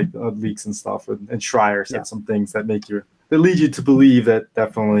said, there was like leaks and stuff, and Schreier said some things that lead you to believe that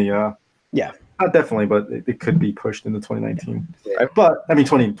definitely, not definitely, but it could be pushed into 2019. Yeah. But I mean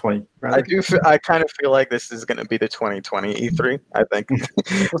 2020. Rather. I kind of feel like this is going to be the 2020 E3. I think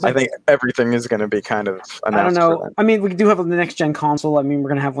everything is going to be kind of announced. I don't know. I mean, we do have the next gen console. I mean, we're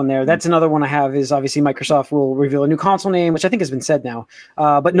going to have one there. That's another one I have. Is obviously Microsoft will reveal a new console name, which I think has been said now,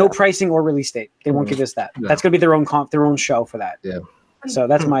 but no pricing or release date. They won't give us that. No. That's going to be their own show for that. Yeah. So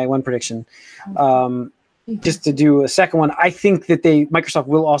that's my one prediction. Just to do a second one, I think that Microsoft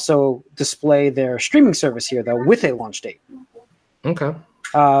will also display their streaming service here, though, with a launch date. Okay.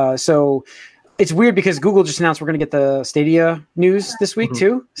 So it's weird because Google just announced we're going to get the Stadia news this week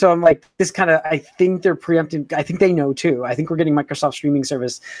too. So I'm like, I think they're preempting. I think they know too. I think we're getting Microsoft streaming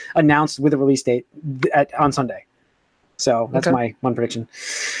service announced with a release date on Sunday. So that's my one prediction.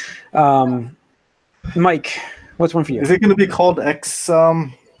 Mike, what's one for you? Is it going to be called X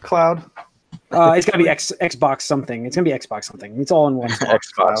Cloud? It's gonna be Xbox something. It's gonna be Xbox something. It's all in one.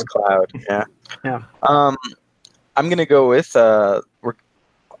 Xbox Cloud. Yeah. Yeah. I'm gonna go with we're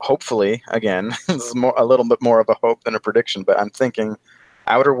hopefully again. This is a little bit more of a hope than a prediction, but I'm thinking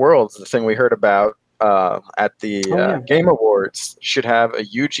Outer Worlds, the thing we heard about at the Game Awards, should have a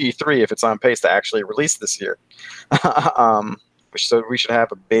huge E3 if it's on pace to actually release this year. So we should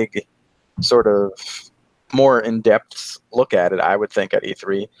have a big sort of more in-depth look at it, I would think, at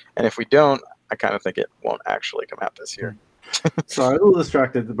E3. And if we don't, I kind of think it won't actually come out this year. Sorry, a little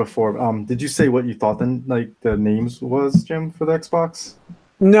distracted before. Did you say what you thought then, like, the names was, Jim, for the Xbox?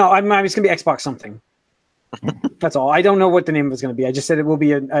 No, it's going to be Xbox something. That's all. I don't know what the name is going to be. I just said it will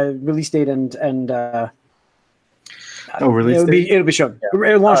be a release date and release date? It'll be shown.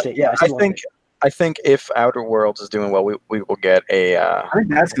 Yeah. Launch date, yeah. I think if Outer Worlds is doing well, we will get a. I think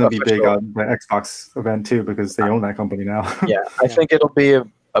that's going to be big on the Xbox event too, because they own that company now. Yeah, I think it'll be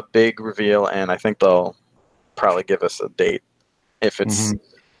a big reveal, and I think they'll probably give us a date if it's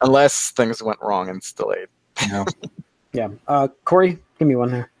unless things went wrong and it's delayed. Yeah. Corey, give me one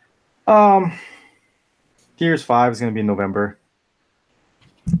there. Gears 5 is going to be in November.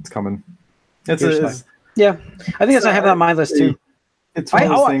 It's coming. I think I have it on my list too. It's one of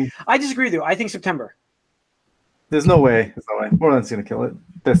those things. I disagree with you. I think September. There's no way. Borderlands going to kill it.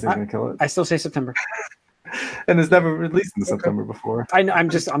 Destiny's going to kill it. I still say September. And it's never released in September before. I'm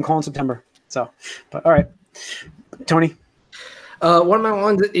calling September. So, but all right, Tony. One of my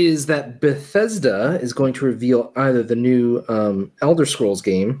ones is that Bethesda is going to reveal either the new Elder Scrolls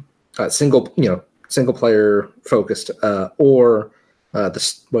game, single player focused, or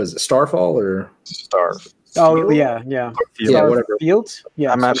Starfall or Starf. Oh yeah, whatever. Fields.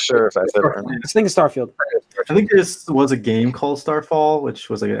 Yeah, I'm not sure if I said it. I think it's Starfield. I think there was a game called Starfall, which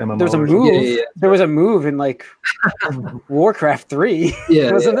was like an MMO. There was a move. Yeah. There was a move in like Warcraft 3.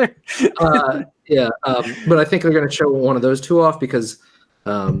 Yeah, wasn't there? But I think they're going to show one of those two off because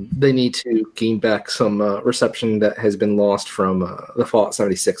they need to gain back some reception that has been lost from the Fallout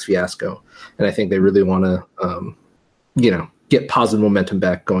 76 fiasco, and I think they really want to, get positive momentum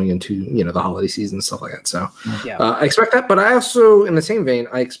back going into the holiday season and stuff like that. So I expect that, but I also, in the same vein,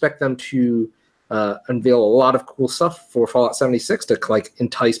 I expect them to unveil a lot of cool stuff for Fallout 76 to like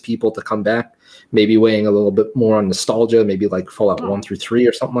entice people to come back, maybe weighing a little bit more on nostalgia, maybe like Fallout 1 through 3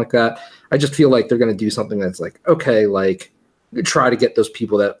 or something like that. I just feel like they're going to do something that's like, okay, like try to get those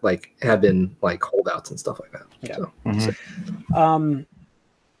people that like have been like holdouts and stuff like that. Yeah. So.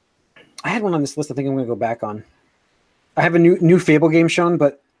 I had one on this list I think I'm going to go back on. I have a new Fable game shown,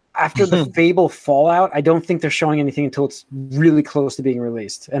 but after the Fable Fallout, I don't think they're showing anything until it's really close to being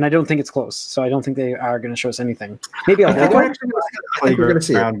released, and I don't think it's close, so I don't think they are going to show us anything. Maybe I think we're going to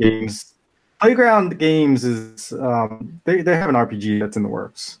see games. Playground Games is they have an RPG that's in the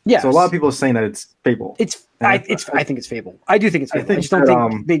works. Yeah, so a lot of people are saying that it's Fable. I think it's Fable. I do think it's Fable. I just don't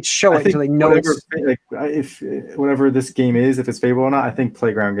think they'd show it until they know if whatever this game is, if it's Fable or not. I think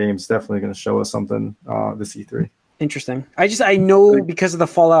Playground Games is definitely going to show us something this E3. Interesting. I know because of the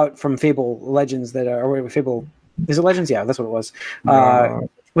fallout from Fable Legends or Fable, is it Legends? Yeah, that's what it was.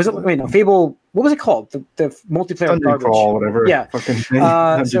 Was it? Wait, no, Fable. What was it called? The multiplayer Dungeon Crawl, whatever. Yeah.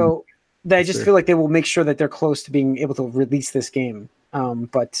 So I just feel like they will make sure that they're close to being able to release this game.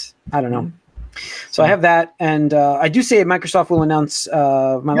 But I don't know. So I have that, and I do say Microsoft will announce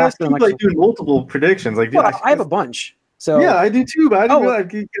my last bit of keep, like doing multiple predictions. Like, well, I have a bunch. So yeah, I do too, but I didn't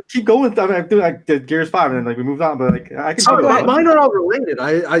realize keep going. I mean, I did Gears 5, and then like we moved on, but like I can. Mine are all related.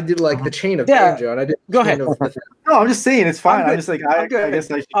 I did like the chain of Banjo, and I did. Go ahead. No, I'm just saying it's fine. I'm just like I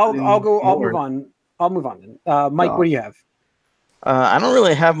guess I should. I'll move on. I'll move on then. Mike, what do you have? I don't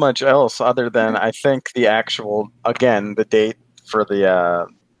really have much else other than I think the actual the date for the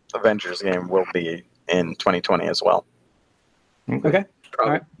Avengers game will be in 2020 as well. Okay. All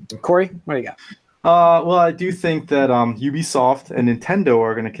right. Corey, what do you got? Well, I do think that Ubisoft and Nintendo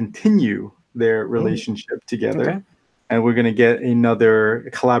are going to continue their relationship together, and we're going to get another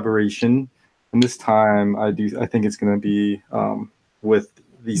collaboration. And this time, I think it's going to be with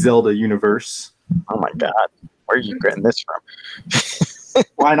the Zelda universe. Oh my God, where are you getting this from?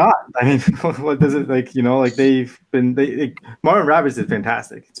 Why not? I mean, what does it like? Like they've been Mario Rabbids did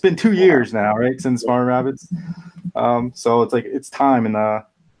fantastic. It's been 2 years now, right, since Mario Rabbids. So it's like it's time, and I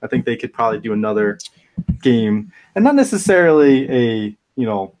think they could probably do another game, and not necessarily a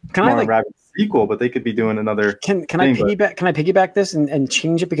Mario Rabbids sequel, but they could be doing another. Can I piggyback this and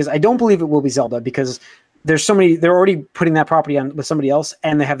change it, because I don't believe it will be Zelda, because there's so many. They're already putting that property on with somebody else,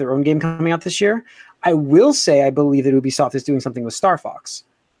 and they have their own game coming out this year. I will say I believe that Ubisoft is doing something with Star Fox.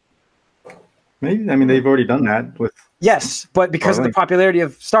 Maybe. I mean, they've already done that with. Yes, but because of the popularity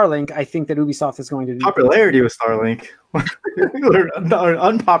of Starlink, I think that Ubisoft is going to do popularity with Starlink. Or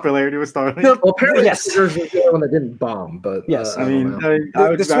unpopularity with Starlink. No, well, apparently, yes, there's the one that didn't bomb. But yes, I mean,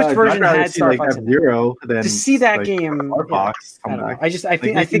 the Switch version had Star Fox. F-Zero to see that game. Fox, I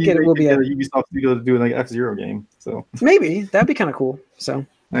think it will be a Ubisoft studio to do like F-Zero game. So maybe that'd be kind of cool. So.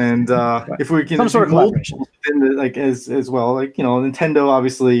 And if we can some sort of collaboration, as well, like Nintendo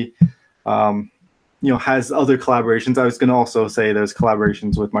obviously, has other collaborations. I was going to also say there's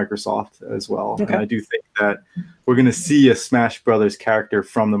collaborations with Microsoft as well, and I do think that we're going to see a Smash Brothers character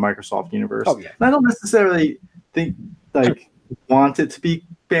from the Microsoft universe. Oh yeah, and I don't necessarily think want it to be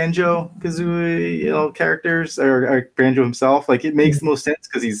Banjo-Kazooie, characters or Banjo himself. Like it makes the most sense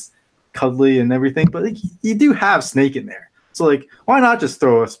because he's cuddly and everything, but like you do have Snake in there. So like, why not just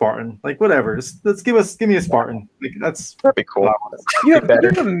throw a Spartan? Like whatever, just give me a Spartan. Like that'd be cool. You have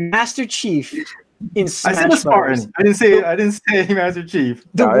a Master Chief in Smash. I said a Spartan. I didn't say Master Chief.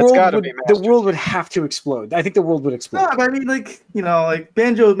 The world would have to explode. I think the world would explode. No, but I mean, like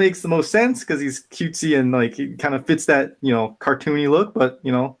Banjo makes the most sense because he's cutesy and like he kind of fits that cartoony look. But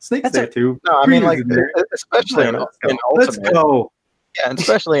Snake's there too. No, I mean like especially in Ultimate. Let's go. Yeah, and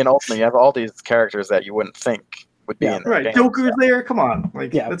especially in Ultimate, you have all these characters that you wouldn't think would be in there. Right, Joker's there. Come on,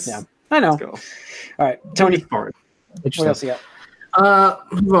 like I know. All right, Tony. What else you got?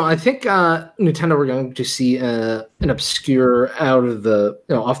 Well, I think Nintendo we're going to see an obscure out of the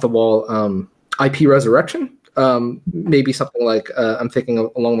off the wall IP resurrection. Maybe something like I'm thinking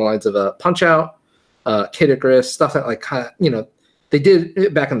along the lines of Punch Out, Kid Icarus, stuff that like they did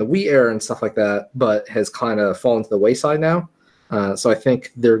it back in the Wii era and stuff like that, but has kind of fallen to the wayside now. So I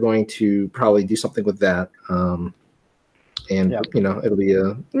think they're going to probably do something with that. It'll be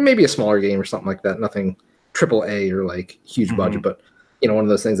maybe a smaller game or something like that. Nothing AAA or like huge budget, but one of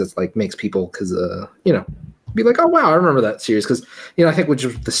those things that's like makes people be like, oh wow, I remember that series because I think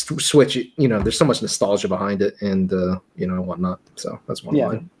with the Switch, there's so much nostalgia behind it and whatnot. So that's one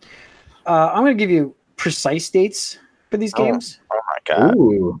of mine. I'm going to give you precise dates for these games. Oh my god!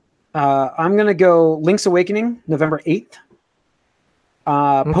 Ooh. I'm going to go Link's Awakening, November 8th.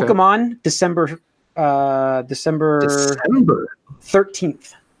 Pokemon, December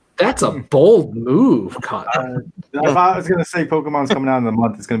 13th. That's a bold move, Cotton. If I was going to say Pokemon's coming out in the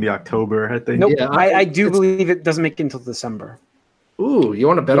month, it's going to be October, I think. Nope. Yeah, I do believe it doesn't make it until December. Ooh, you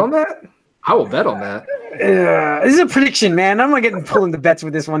want to bet on that? I will bet on that. This is a prediction, man. I'm not getting pulling the bets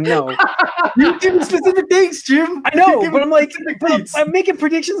with this one. No. You give me specific dates, Jim. I know, but I'm making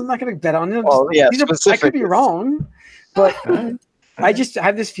predictions. I'm not going to bet on them. I could be wrong, but I just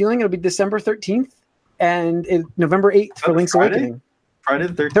have this feeling it'll be December 13th and November 8th for Link's Awakening. Friday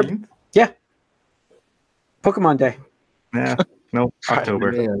the 13th? Yeah. Pokemon Day. Yeah. No,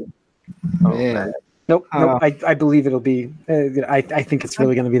 October. Man. Nope. I believe it'll be. I think it's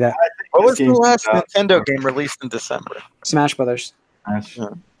really going to be that. What was the last Nintendo game released in December? Smash Brothers. Yeah.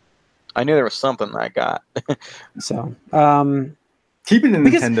 I knew there was something I got. So, keeping the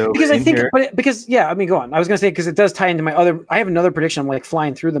Nintendo because I think, go on. I was going to say because it does tie into my other. I have another prediction. I'm like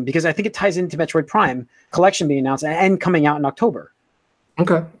flying through them because I think it ties into Metroid Prime Collection being announced and coming out in October.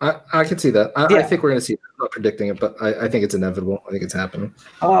 Okay, I can see that. I think we're going to see. I'm not predicting it, but I think it's inevitable. I think it's happening.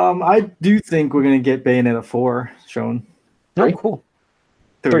 I do think we're going to get Bayonetta 4 shown. Oh, cool.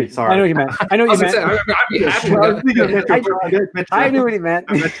 3. Sorry. I know what you meant. I know what you meant. I'd be happy I with was thinking of Metroid. I knew what he meant.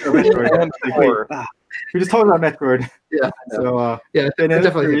 Metroid. Like, wait, we're just talking about Metroid. Yeah. So Yeah, and then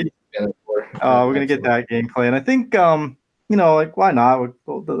definitely. we're gonna get that gameplay, and I think like why not?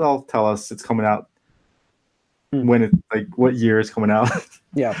 They'll tell us it's coming out when it's like what year is coming out.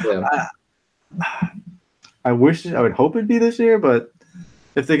 Yeah. I would hope it'd be this year, but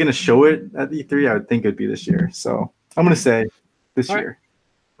if they're gonna show it at E3, I would think it'd be this year. So I'm gonna say this year.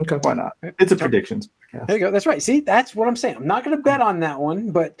 Okay. Why not? It's a predictions. There you go. That's right. See, that's what I'm saying. I'm not going to bet on that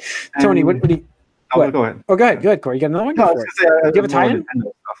one, but Tony, what do you? Go ahead. Oh, go ahead. Good, Corey. You got another one? No, I Go was for gonna say, it. Do you have a tie-in?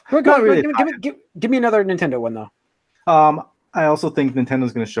 Not really Give me another Nintendo one though. I also think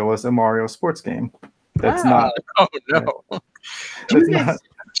Nintendo's going to show us a Mario sports game. That's not. Oh no! That's not.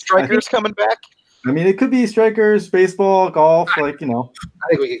 Strikers coming back. I mean, it could be strikers, baseball, golf. Like I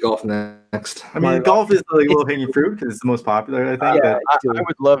think we get golf next. I mean, golf is like low hanging fruit because it's the most popular. I think. I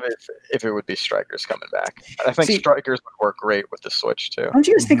would love it if it would be strikers coming back. I think strikers would work great with the Switch too. Don't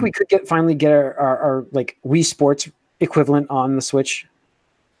you guys think we could finally get our like Wii Sports equivalent on the Switch?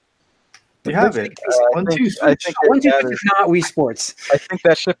 You have it. I think is not Wii Sports. I think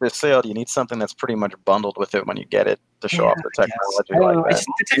that ship has sailed. You need something that's pretty much bundled with it when you get it to show off the technology. I don't know.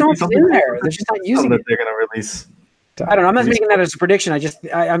 The technology's in there. They're just not using it. They're going to release. I don't know. I'm not making that as a prediction. I'm just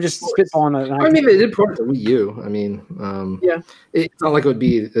spitballing. I mean, they did port the Wii U. I mean, it's not like it would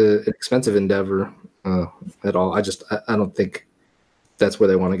be an expensive endeavor at all. I don't think that's where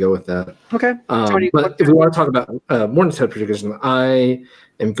they want to go with that. Okay. Tony, but if we want to talk about more Nintendo prediction, I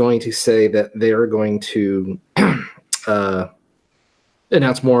am going to say that they are going to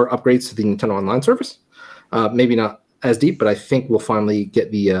announce more upgrades to the Nintendo Online service. Maybe not as deep, but I think we'll finally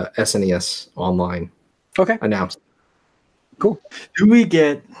get the SNES Online announced. Cool. Do we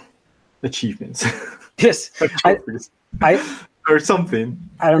get achievements? Yes. Or something.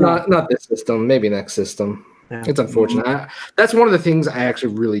 I don't know. Not this system. Maybe next system. Yeah. It's unfortunate. That's one of the things I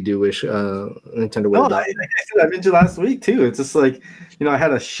actually really do wish Nintendo would have done. I mentioned last week too. It's just like, I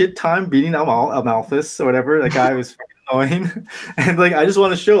had a shit time beating Amalthus or whatever. That guy was annoying, and like I just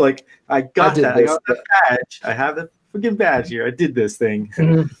want to show like I got that badge. I have that freaking badge here. I did this thing.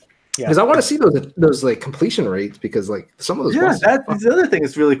 Mm-hmm. Because I want to see those like completion rates, because like some of those. Yeah, that's the other thing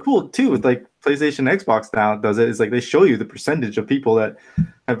that's really cool too with like PlayStation, Xbox now does it. Is like they show you the percentage of people that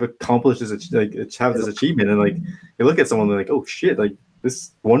have accomplished this, like have this achievement, and like you look at someone and like, oh shit, like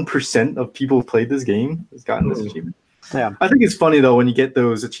this 1% of people who played this game has gotten this achievement. Yeah, I think it's funny though when you get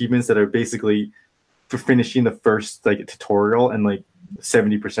those achievements that are basically for finishing the first like tutorial, and like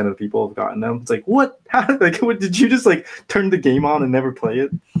 70% of the people have gotten them. It's like, what? How? Like, what, did you just like turn the game on and never play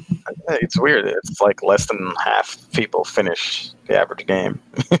it? It's weird. It's like less than half people finish the average game.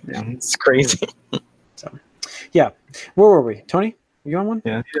 Yeah. It's crazy. So, yeah. Where were we? Tony, you on one?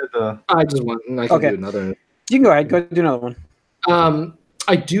 Yeah. I just want. I can do another. You can go ahead. Go do another one.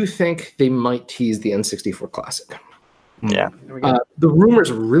 I do think they might tease the N64 Classic. Yeah. The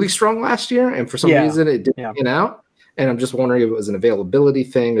rumors were really strong last year, and for some reason it didn't get out. And I'm just wondering if it was an availability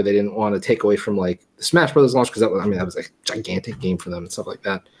thing, or they didn't want to take away from like the Smash Brothers launch, because that was a gigantic game for them and stuff like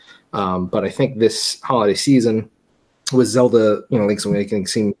that. But I think this holiday season with Zelda, Link's Awakening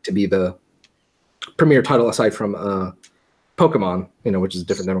seemed to be the premier title aside from Pokemon, which is a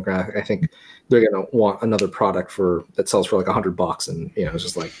different demographic. I think they're gonna want another product that sells for like $100, and it's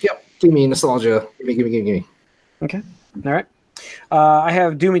just like, yep, give me nostalgia, give me. Okay, all right. I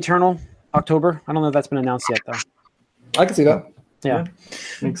have Doom Eternal October. I don't know if that's been announced yet though. I can see that. Yeah.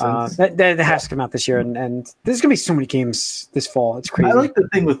 Makes sense. That has to come out this year, and there's gonna be so many games this fall. It's crazy. I like the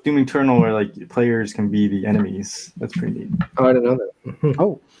thing with Doom Eternal where like players can be the enemies. That's pretty neat. Oh, I didn't know that.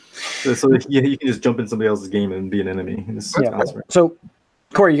 Oh. So you can just jump in somebody else's game and be an enemy. So,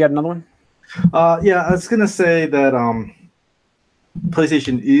 Corey, you got another one? Yeah, I was gonna say that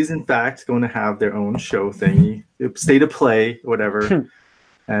PlayStation is in fact going to have their own show thingy, state of play, whatever.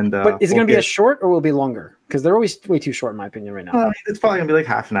 And but is it going to be a short, or will it be longer? Because they're always way too short, in my opinion, right now. It's probably going to be like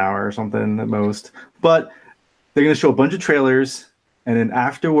half an hour or something at most. But they're going to show a bunch of trailers, and then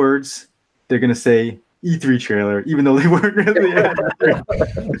afterwards, they're going to say E3 trailer, even though they weren't really.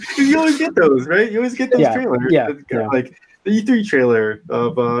 You always get those, right? You always get those trailers. Yeah. Like the E3 trailer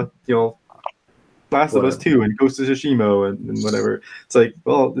of Last of Us 2 and Ghost of Tsushima and whatever. It's like,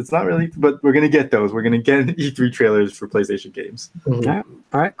 well, it's not really, but we're going to get those. We're going to get E3 trailers for PlayStation games. Mm-hmm.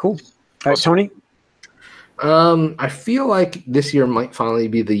 All right, cool. All right, Tony? I feel like this year might finally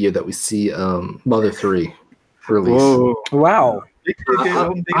be the year that we see Mother 3 release. Whoa. Wow.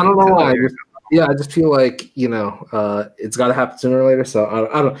 I don't know why. Yeah, I just feel like it's got to happen sooner or later. So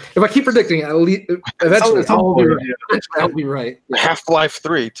I don't. If I keep predicting, at least eventually I'll be right. Yeah. Half-Life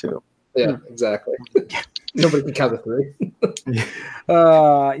 3 too. Yeah, exactly. Nobody can count the 3.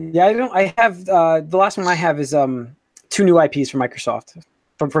 I don't. I have the last one I have is 2 new IPs from Microsoft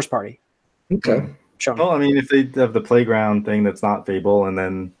from first party. Okay. Shown. Well, I mean, if they have the Playground thing that's not Fable, and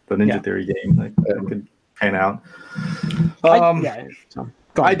then the Ninja Theory game, like that could pan out.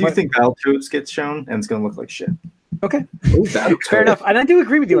 I do think Battletoads gets shown, and it's going to look like shit. Okay, fair enough. And I do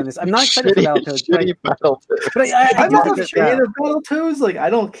agree with you on this. I'm not excited for Battletoads. But I'm not a fan of Battletoads. Like, I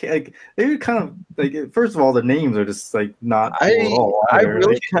don't care. Like, they kind of like. First of all, the names are just like not. I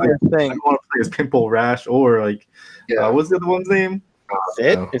really kind of think I want to play as Pimple Rash or like. What's the other one's name?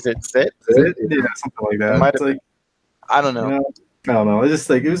 Sid? Is it Sid? Yeah, something like that. It's like, I don't know. I don't know. It's just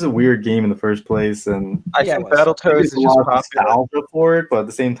like it was a weird game in the first place, and I think Battletoads is just popular for it. But at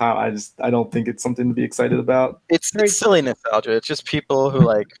the same time, I don't think it's something to be excited about. It's silly nostalgia. It's just people who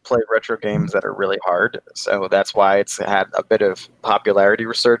like play retro games that are really hard. So that's why it's had a bit of popularity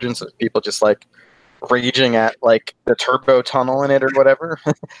resurgence of people just like raging at like the turbo tunnel in it or whatever.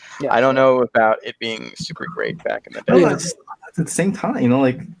 I don't know about it being super great back in the day. At the same time,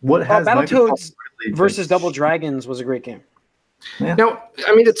 like what has Battletoads versus Double Dragons was a great game. Yeah. Now,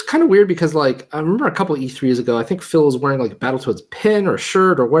 I mean, it's kind of weird because, like, I remember a couple E3s ago, I think Phil was wearing like a Battletoads pin or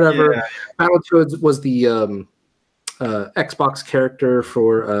shirt or whatever. Yeah. Battletoads was the Xbox character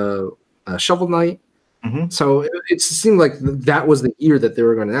for Shovel Knight. Mm-hmm. So it seemed like that was the year that they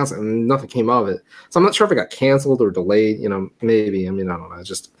were going to announce it, and nothing came of it. So I'm not sure if it got canceled or delayed. Maybe. I mean, I don't know. It's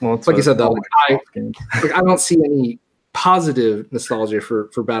just it's like you said, though. I don't see any positive nostalgia for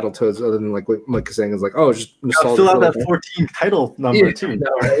Battletoads other than like what Mike is saying is like, it's just nostalgia. Fill out that 14 title number too.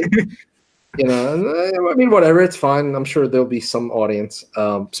 Right? I mean, whatever, it's fine. I'm sure there'll be some audience.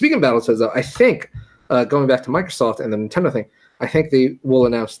 Speaking of Battletoads, though, I think going back to Microsoft and the Nintendo thing, I think they will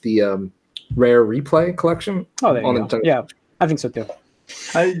announce the Rare Replay collection. Oh, there you go. Nintendo. Yeah, I think so too.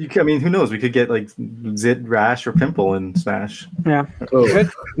 I mean, who knows? We could get like Zid, Rash, or Pimple in Smash. Yeah. No, they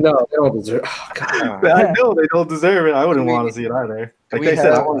don't deserve. Oh, God. I know they don't deserve it. I wouldn't want to see it either. Like they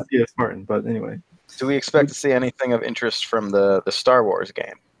said, I want to see it Spartan. But anyway, do we expect to see anything of interest from the Star Wars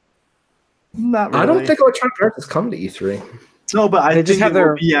game? Not really. I don't think Electronic Arts is coming to E3. No, but I think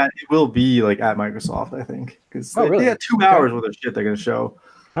it will be like at Microsoft. I think because they had 2 hours worth of shit they're going to show.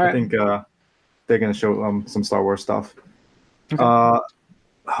 I think they're going to show some Star Wars stuff. Okay.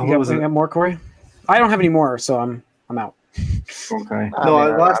 You got more, Corey? I don't have any more, so I'm out. Okay.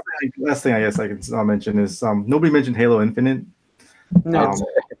 Last thing I guess I can mention is nobody mentioned Halo Infinite. No,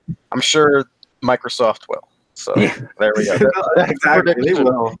 I'm sure Microsoft will. So there we go. Exactly, they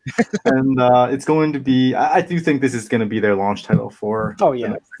will. And it's going to be. I do think this is going to be their launch title for. Oh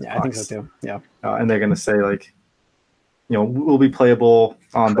yeah, I think so too. Yeah. And they're going to say like, will be playable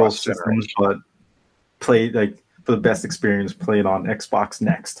on both systems, but play like. For the best experience, play it on Xbox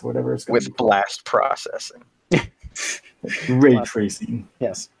Next, whatever it's going to be. With blast processing. Ray tracing.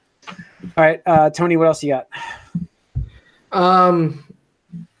 Yes. All right, Tony, what else you got? I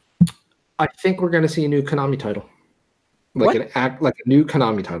think we're going to see a new Konami title. Like a new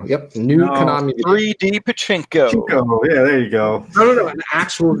Konami title. Yep. Konami video. 3D Pachinko. Yeah, there you go. No. An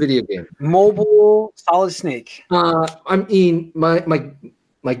actual video game. Mobile Solid Snake. I mean,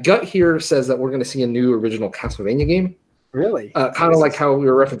 my gut here says that we're going to see a new original Castlevania game. Really? Kind of like how we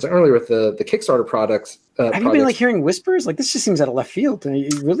were referencing earlier with the Kickstarter products. Have you been like hearing whispers? Like this just seems out of left field. Are you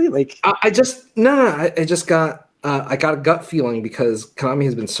really like? I got a gut feeling because Konami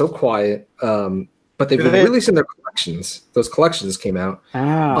has been so quiet. But they've been releasing their collections. Those collections came out.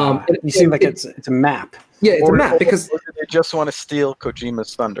 You seem like it's a map. Yeah, it's a map because they just want to steal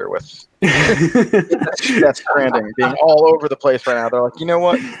Kojima's thunder with Death Stranding being all over the place right now. They're like, you know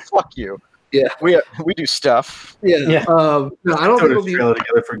what? Fuck you. Yeah, we do stuff. Yeah. No, I don't think it'll be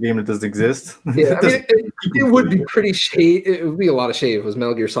together for a game that doesn't exist. Yeah, I mean, it would be pretty shade. It would be a lot of shade if it was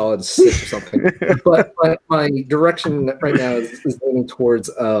Metal Gear Solid 6 or something. but my direction right now is leaning towards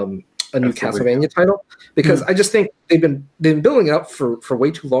a new Castlevania title because I just think they've been building it up for way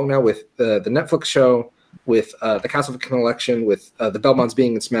too long now with the Netflix show, with the Castlevania collection, with the Belmonts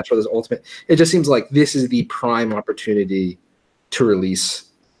being in Smash Bros. Ultimate. It just seems like this is the prime opportunity to release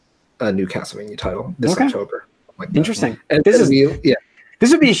a new Castlevania title this October. Like interesting. And this would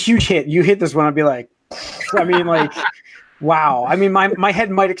be a huge hit. You hit this one, I'd be like, I mean, like, wow. I mean, my head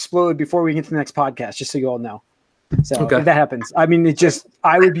might explode before we get to the next podcast, just so you all know. So if that happens, I mean,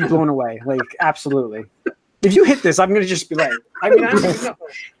 I would be blown away. Like, absolutely. If you hit this, I'm gonna just be like, I mean, I don't even know.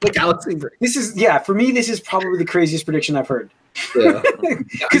 The Galaxy break. This is for me. This is probably the craziest prediction I've heard. Yeah.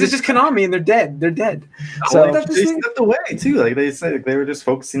 Because it's just Konami and they're dead. They're dead. So So they stepped away too. Like they said, like, they were just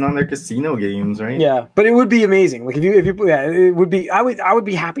focusing on their casino games, right? yeah, but it would be amazing. Like if you it would be. I would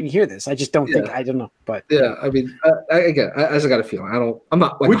be happy to hear this. I just don't think I don't know, but Yeah, I mean, I just got a feeling. I'm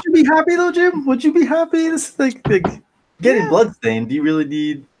not. Like, Would you be happy though, Jim? Would you be happy? This is like getting Bloodstained. Do you really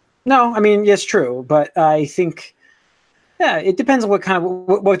need? no. I mean, yes, true, but I think. Yeah, it depends on what kind of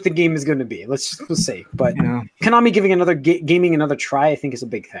what the game is going to be. Let's see. But Konami giving another gaming another try, I think, is a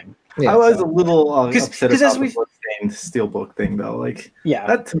big thing. Yeah, I was a little upset as about the we've- Bloodstained Steelbook thing, though. Like Yeah,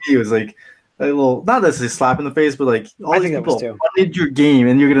 that to me was like a little, not necessarily a slap in the face, but like all I these think that people was too. wanted your game,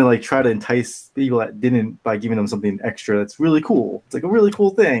 and you're gonna like try to entice people that didn't by giving them something extra. That's really cool. It's like a really cool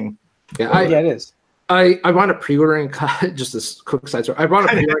thing. yeah, yeah, it is. I wound up pre-ordering just this quick side story. I wound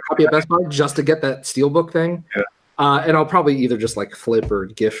up pre-ordering a copy of Best Buy just to get that Steelbook thing. Yeah. And I'll probably either just like flip or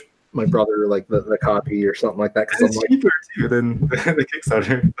gift my brother like the copy or something like that. Because It's I'm like, cheaper too than the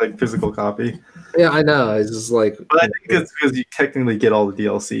Kickstarter like physical copy. yeah, I know. It's just like, But I think it's because you technically get all the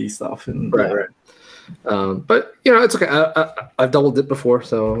DLC stuff and Right. But it's okay. I've double dipped before,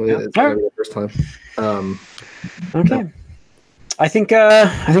 so it's gonna be the first time. Okay, I think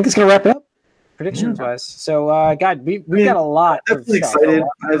it's gonna wrap it up predictions wise. So, God, we got a lot. Of Definitely stuff. excited.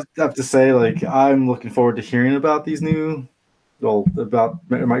 I have to say, like, I'm looking forward to hearing about these about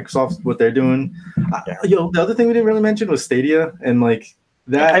Microsoft, what they're doing. The other thing we didn't really mention was Stadia, and like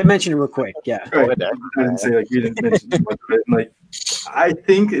that. I mentioned it real quick. Yeah, Right. I didn't say like we didn't mention too much of it. And, like, I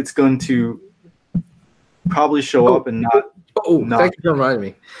think it's going to probably show up and not. Thank you for reminding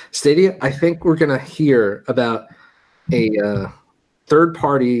me. Stadia, I think we're gonna hear about a third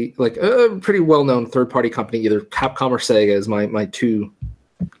party, like a pretty well known third party company, either Capcom or Sega is my two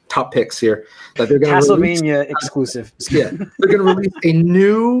top picks here. That they're gonna Castlevania exclusive. Yeah, they're gonna release a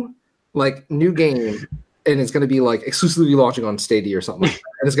new game, and it's gonna be like exclusively launching on Stadia or something like that,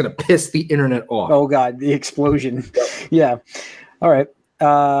 and it's gonna piss the internet off. Oh God, the explosion. Yeah. All right.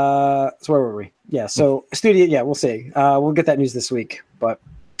 So where were we? Yeah. So Studio. Yeah, we'll see. We'll get that news this week. But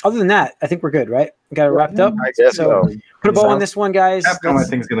other than that, I think we're good, right? We got it wrapped up. I guess so. Put a bow on this one, guys. Capcom, I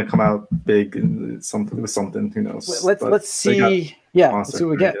think, is going to come out big and something with something. Who knows? Let's see. Yeah, let's see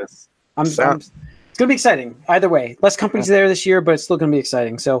what we get. It's going to be exciting. Either way, less companies there this year, but it's still going to be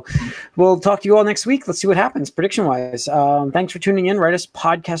exciting. So we'll talk to you all next week. Let's see what happens prediction-wise. Thanks for tuning in. Write us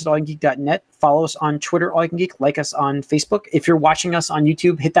podcast at allyoucangeek.net. Follow us on Twitter, All You Can Geek. Like us on Facebook. If you're watching us on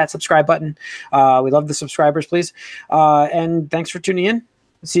YouTube, hit that subscribe button. We love the subscribers, please. And thanks for tuning in.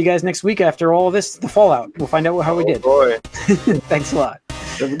 See you guys next week after all of this, the fallout. We'll find out how we did. Boy. Thanks a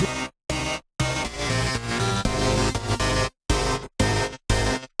lot.